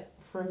to, but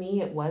for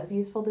me, it was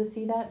useful to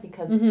see that,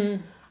 because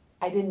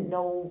I didn't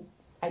know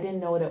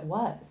what it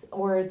was.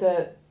 Or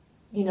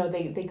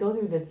they go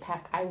through this,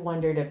 I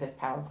wondered if this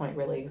PowerPoint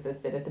really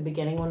existed at the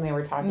beginning when they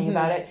were talking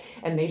about it,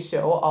 and they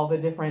show all the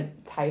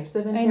different types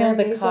of interrogation. I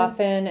know, the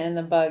coffin and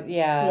the bug,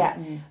 yeah.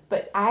 Yeah,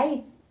 but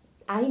I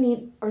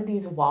or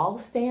these wall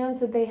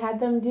stands that they had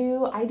them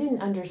do, I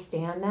didn't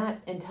understand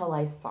that until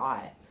I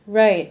saw it.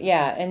 Right,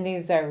 yeah, and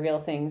these are real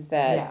things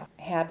that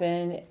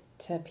happen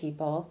to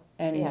people,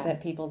 and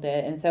that people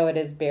did, and so it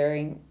is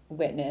bearing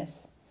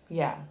witness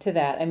to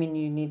that.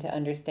 You need to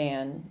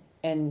understand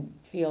and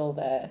feel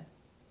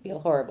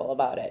horrible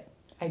about it.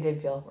 I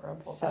did feel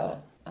horrible about it.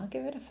 I'll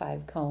give it a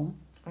 5 comb.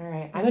 All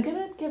right, I'm going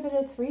to give it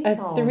a 3 comb.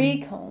 A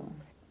 3 comb.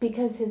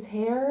 Because his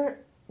hair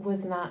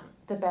was not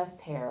the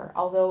best hair,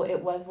 although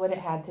it was what it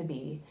had to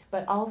be.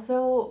 But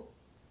also,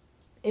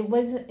 it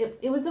was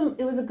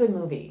a good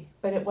movie,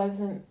 but it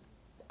wasn't.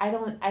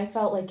 I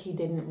felt like he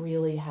didn't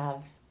really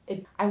have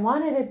it. I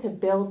wanted it to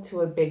build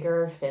to a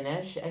bigger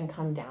finish and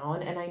come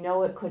down, and I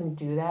know it couldn't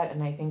do that,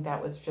 and I think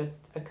that was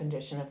just a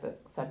condition of the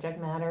subject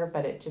matter.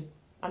 But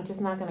I'm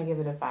just not going to give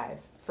it a 5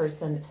 for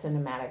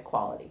cinematic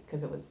quality,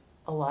 because it was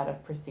a lot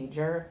of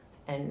procedure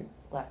and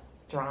less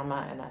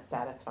drama and a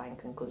satisfying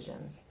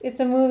conclusion. It's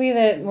a movie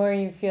that more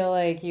you feel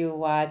like you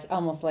watch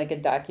almost like a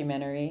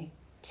documentary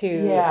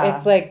too. Yeah.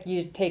 It's like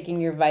you're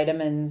taking your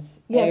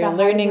vitamins. Yeah, you're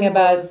learning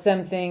about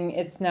something.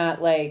 It's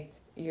not like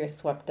you're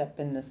swept up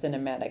in the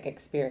cinematic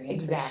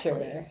experience. Exactly. For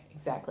sure.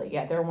 Exactly.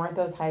 Yeah, there weren't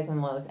those highs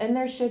and lows, and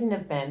there shouldn't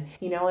have been.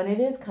 And it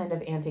is kind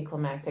of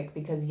anticlimactic,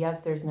 because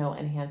yes, there's no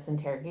enhanced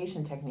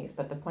interrogation techniques,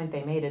 but the point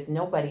they made is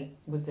nobody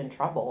was in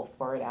trouble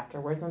for it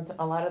afterwards, and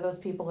a lot of those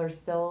people are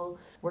still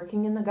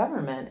working in the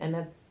government, and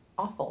it's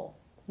awful.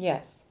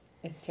 Yes,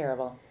 it's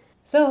terrible.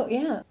 So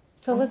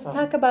let's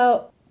talk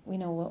about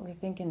what we're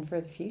thinking for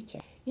the future.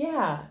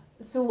 Yeah.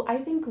 So I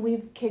think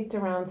we've kicked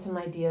around some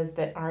ideas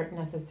that aren't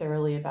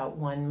necessarily about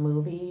one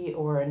movie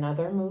or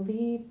another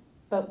movie,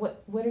 but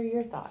what are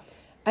your thoughts?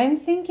 I'm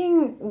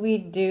thinking we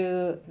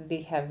do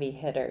the heavy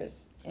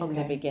hitters in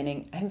the Okay.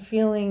 beginning. I'm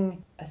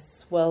feeling a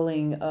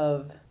swelling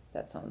of,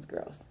 that sounds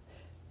gross,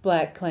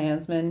 Black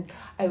Klansman.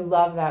 I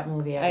love that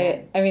movie.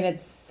 I mean,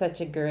 it's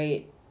such a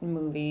great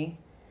movie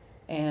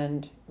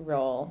and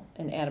role,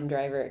 an Adam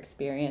Driver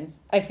experience.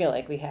 I feel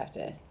like we have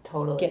to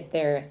Totally. get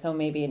there, so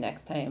maybe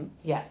next time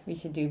Yes. we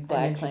should do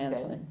Black interested.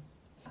 Klansman.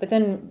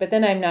 But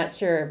then I'm not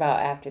sure about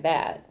after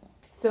that.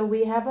 So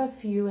we have a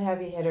few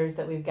heavy hitters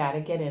that we've got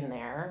to get in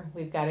there.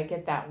 We've got to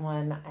get that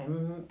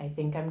one. I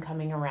think I'm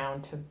coming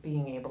around to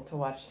being able to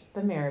watch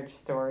The Marriage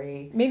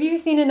Story. Maybe you've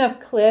seen enough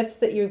clips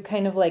that you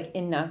kind of like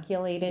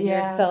inoculated Yeah.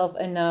 yourself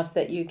enough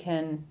that you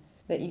can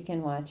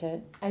watch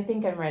it. I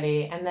think I'm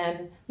ready. And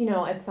then,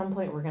 at some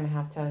point we're going to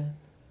have to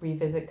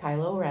revisit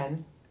Kylo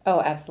Ren. Oh,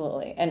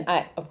 absolutely. And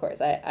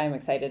I'm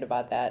excited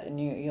about that, and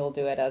you'll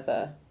do it as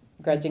a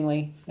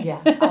grudgingly. Yeah,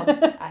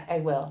 I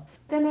will.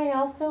 Then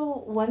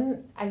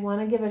I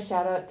want to give a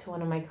shout out to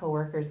one of my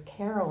coworkers,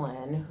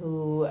 Carolyn,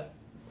 who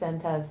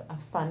sent us a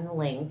fun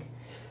link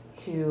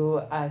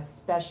to a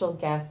special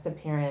guest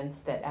appearance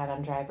that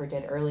Adam Driver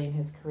did early in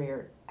his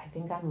career, I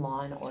think on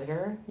Law and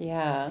Order.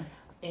 Yeah.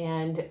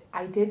 And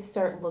I did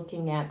start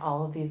looking at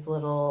all of these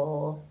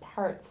little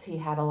parts he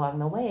had along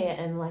the way,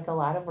 and like a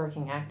lot of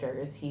working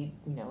actors, he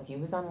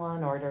was on Law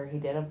and Order, he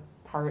did a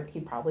part, he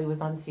probably was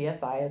on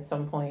CSI at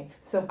some point.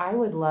 So I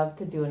would love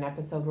to do an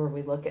episode where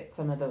we look at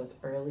some of those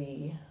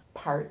early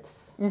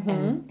parts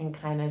and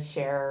kind of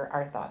share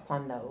our thoughts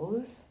on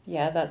those.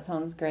 Yeah, that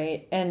sounds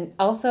great. And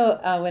also,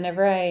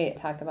 whenever I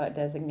talk about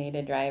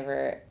Designated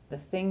Driver, the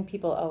thing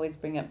people always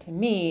bring up to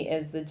me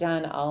is the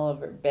John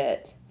Oliver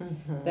bit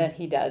that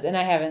he does. And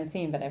I haven't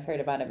seen, but I've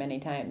heard about it many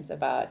times,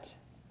 about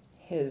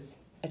his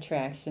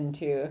attraction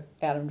to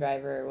Adam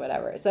Driver or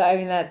whatever. So, I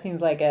mean, that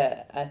seems like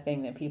a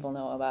thing that people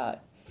know about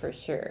for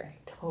sure.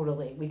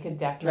 Totally. We could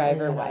definitely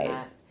hit on that.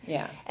 Driver-wise.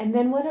 Yeah. And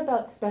then what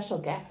about special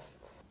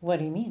guests? What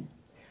do you mean?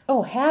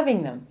 Oh,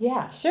 having them.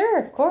 Yeah. Sure,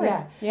 of course.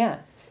 Yeah.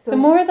 So The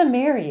more the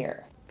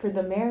merrier. for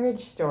the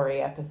Marriage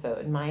Story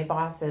episode, my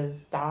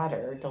boss's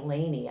daughter,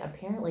 Delaney,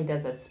 apparently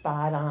does a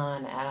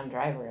spot-on Adam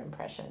Driver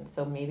impression.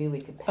 So maybe we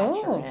could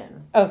patch her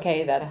in.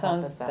 Okay, to that help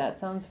sounds us out. that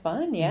sounds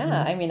fun.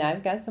 Yeah. I mean,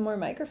 I've got some more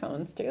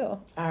microphones too.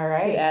 All Could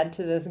right. add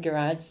to this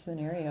garage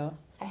scenario.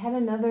 I had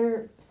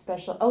another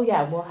special. Oh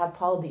yeah, we'll have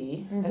Paul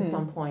D at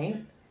some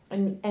point.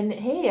 And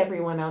hey,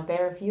 everyone out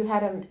there, if you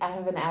have an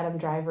Adam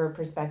Driver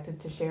perspective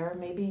to share,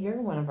 maybe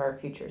you're one of our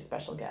future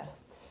special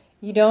guests.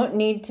 You don't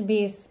need to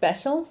be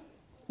special.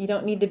 You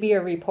don't need to be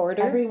a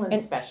reporter.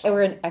 Everyone's special.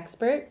 Or an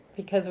expert,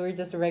 because we're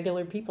just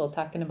regular people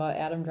talking about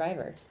Adam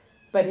Driver.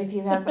 But if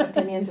you have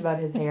opinions about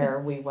his hair,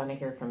 we want to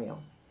hear from you.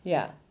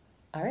 Yeah.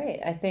 All right.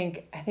 I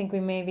think we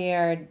maybe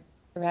are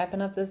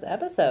wrapping up this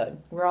episode.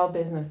 We're all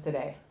business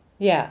today.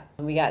 Yeah,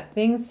 we got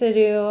things to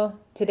do.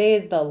 Today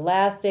is the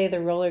last day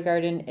the roller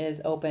garden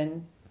is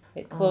open.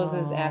 It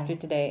closes after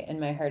today, and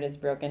my heart is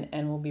broken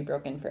and will be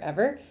broken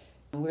forever.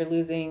 We're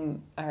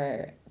losing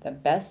the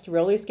best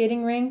roller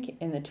skating rink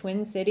in the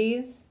Twin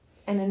Cities.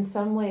 And in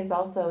some ways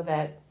also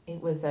that it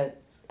was a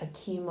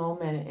key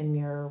moment in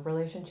your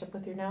relationship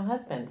with your now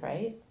husband,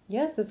 right?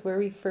 Yes, that's where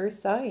we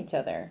first saw each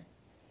other.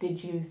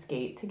 Did you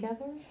skate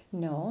together?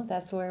 No,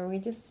 that's where we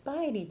just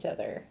spied each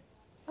other.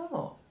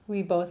 Oh.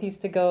 We both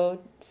used to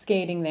go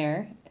skating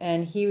there,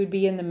 and he would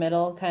be in the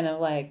middle, kind of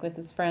like with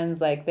his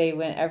friends, like they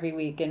went every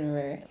week and we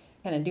were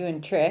kind of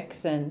doing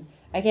tricks. And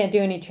I can't do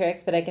any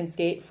tricks, but I can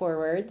skate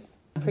forwards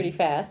pretty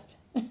fast.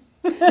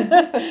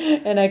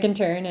 And I can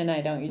turn, and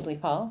I don't usually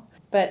fall.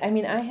 But I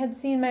mean, I had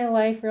seen my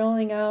life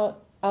rolling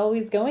out,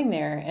 always going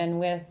there and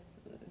with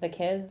the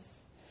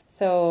kids.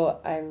 So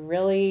I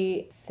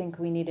really think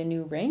we need a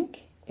new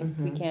rink if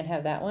we can't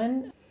have that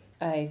one.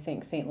 I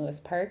think St. Louis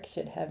Park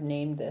should have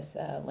named this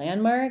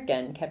landmark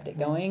and kept it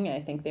going. I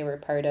think they were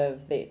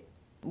they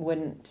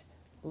wouldn't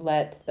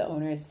let the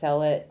owners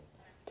sell it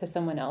to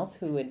someone else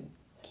who would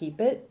keep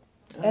it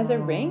as a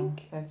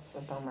rink. That's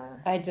a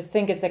bummer. I just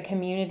think it's a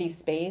community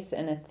space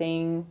and a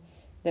thing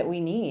that we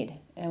need.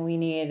 And we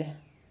need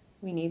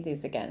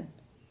these again.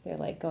 They're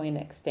like going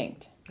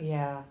extinct.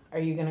 Yeah. Are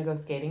you going to go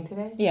skating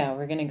today? Yeah,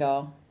 we're going to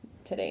go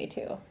today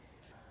too.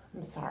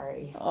 I'm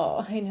sorry.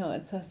 Oh, I know.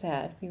 It's so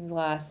sad. We've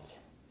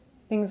lost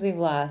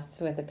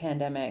with the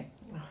pandemic.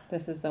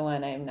 This is the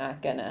one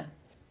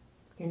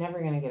You're never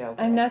going to get over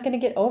it. I'm not going to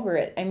get over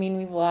it. I mean,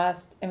 we've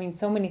lost,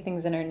 so many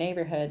things in our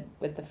neighborhood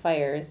with the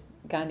fires.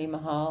 Gandhi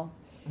Mahal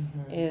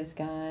is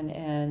gone,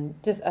 and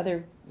just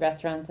other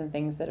restaurants and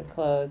things that have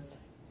closed.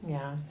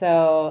 Yeah.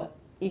 So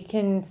you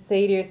can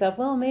say to yourself,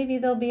 well, maybe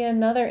there'll be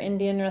another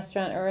Indian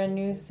restaurant or a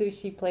new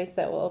sushi place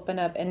that will open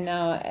up. And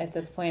now at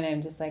this point,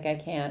 I'm just like, I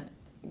can't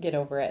get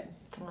over it.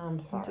 I'm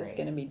sorry. I'm just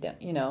going to be done,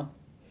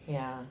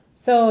 Yeah.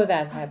 So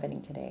that's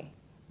happening today.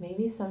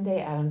 Maybe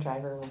someday Adam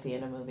Driver will be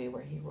in a movie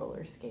where he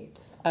roller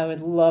skates. I would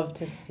love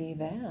to see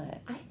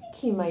that. I think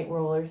he might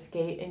roller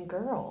skate in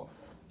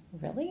Girls.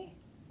 Really?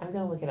 I'm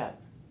going to look it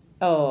up.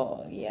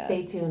 Oh, yes.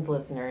 Stay tuned,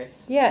 listeners.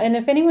 Yeah, and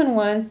if anyone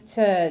wants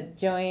to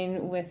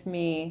join with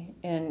me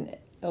in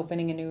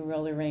opening a new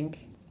roller rink,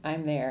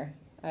 I'm there.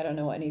 I don't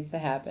know what needs to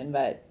happen,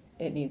 but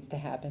it needs to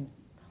happen.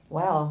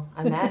 Well,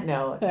 on that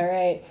note. All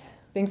right.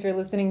 Thanks for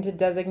listening to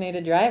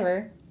Designated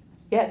Driver.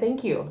 Yeah,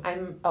 thank you.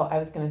 I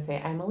was going to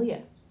say I'm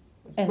Aaliyah.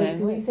 And Wait, I'm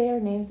do we Liz. say our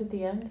names at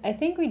the end? I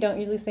think we don't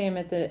usually say them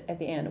at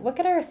the end. What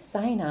could our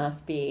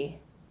sign-off be?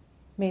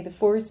 May the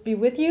force be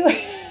with you.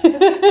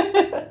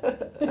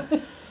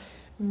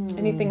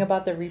 Anything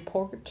about the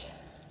report?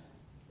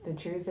 The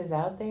truth is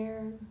out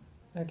there.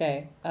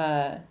 Okay.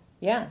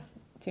 Yes.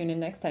 Tune in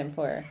next time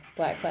for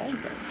Black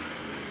Klansman.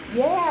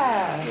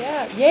 Yeah.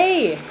 Yeah.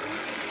 Yay!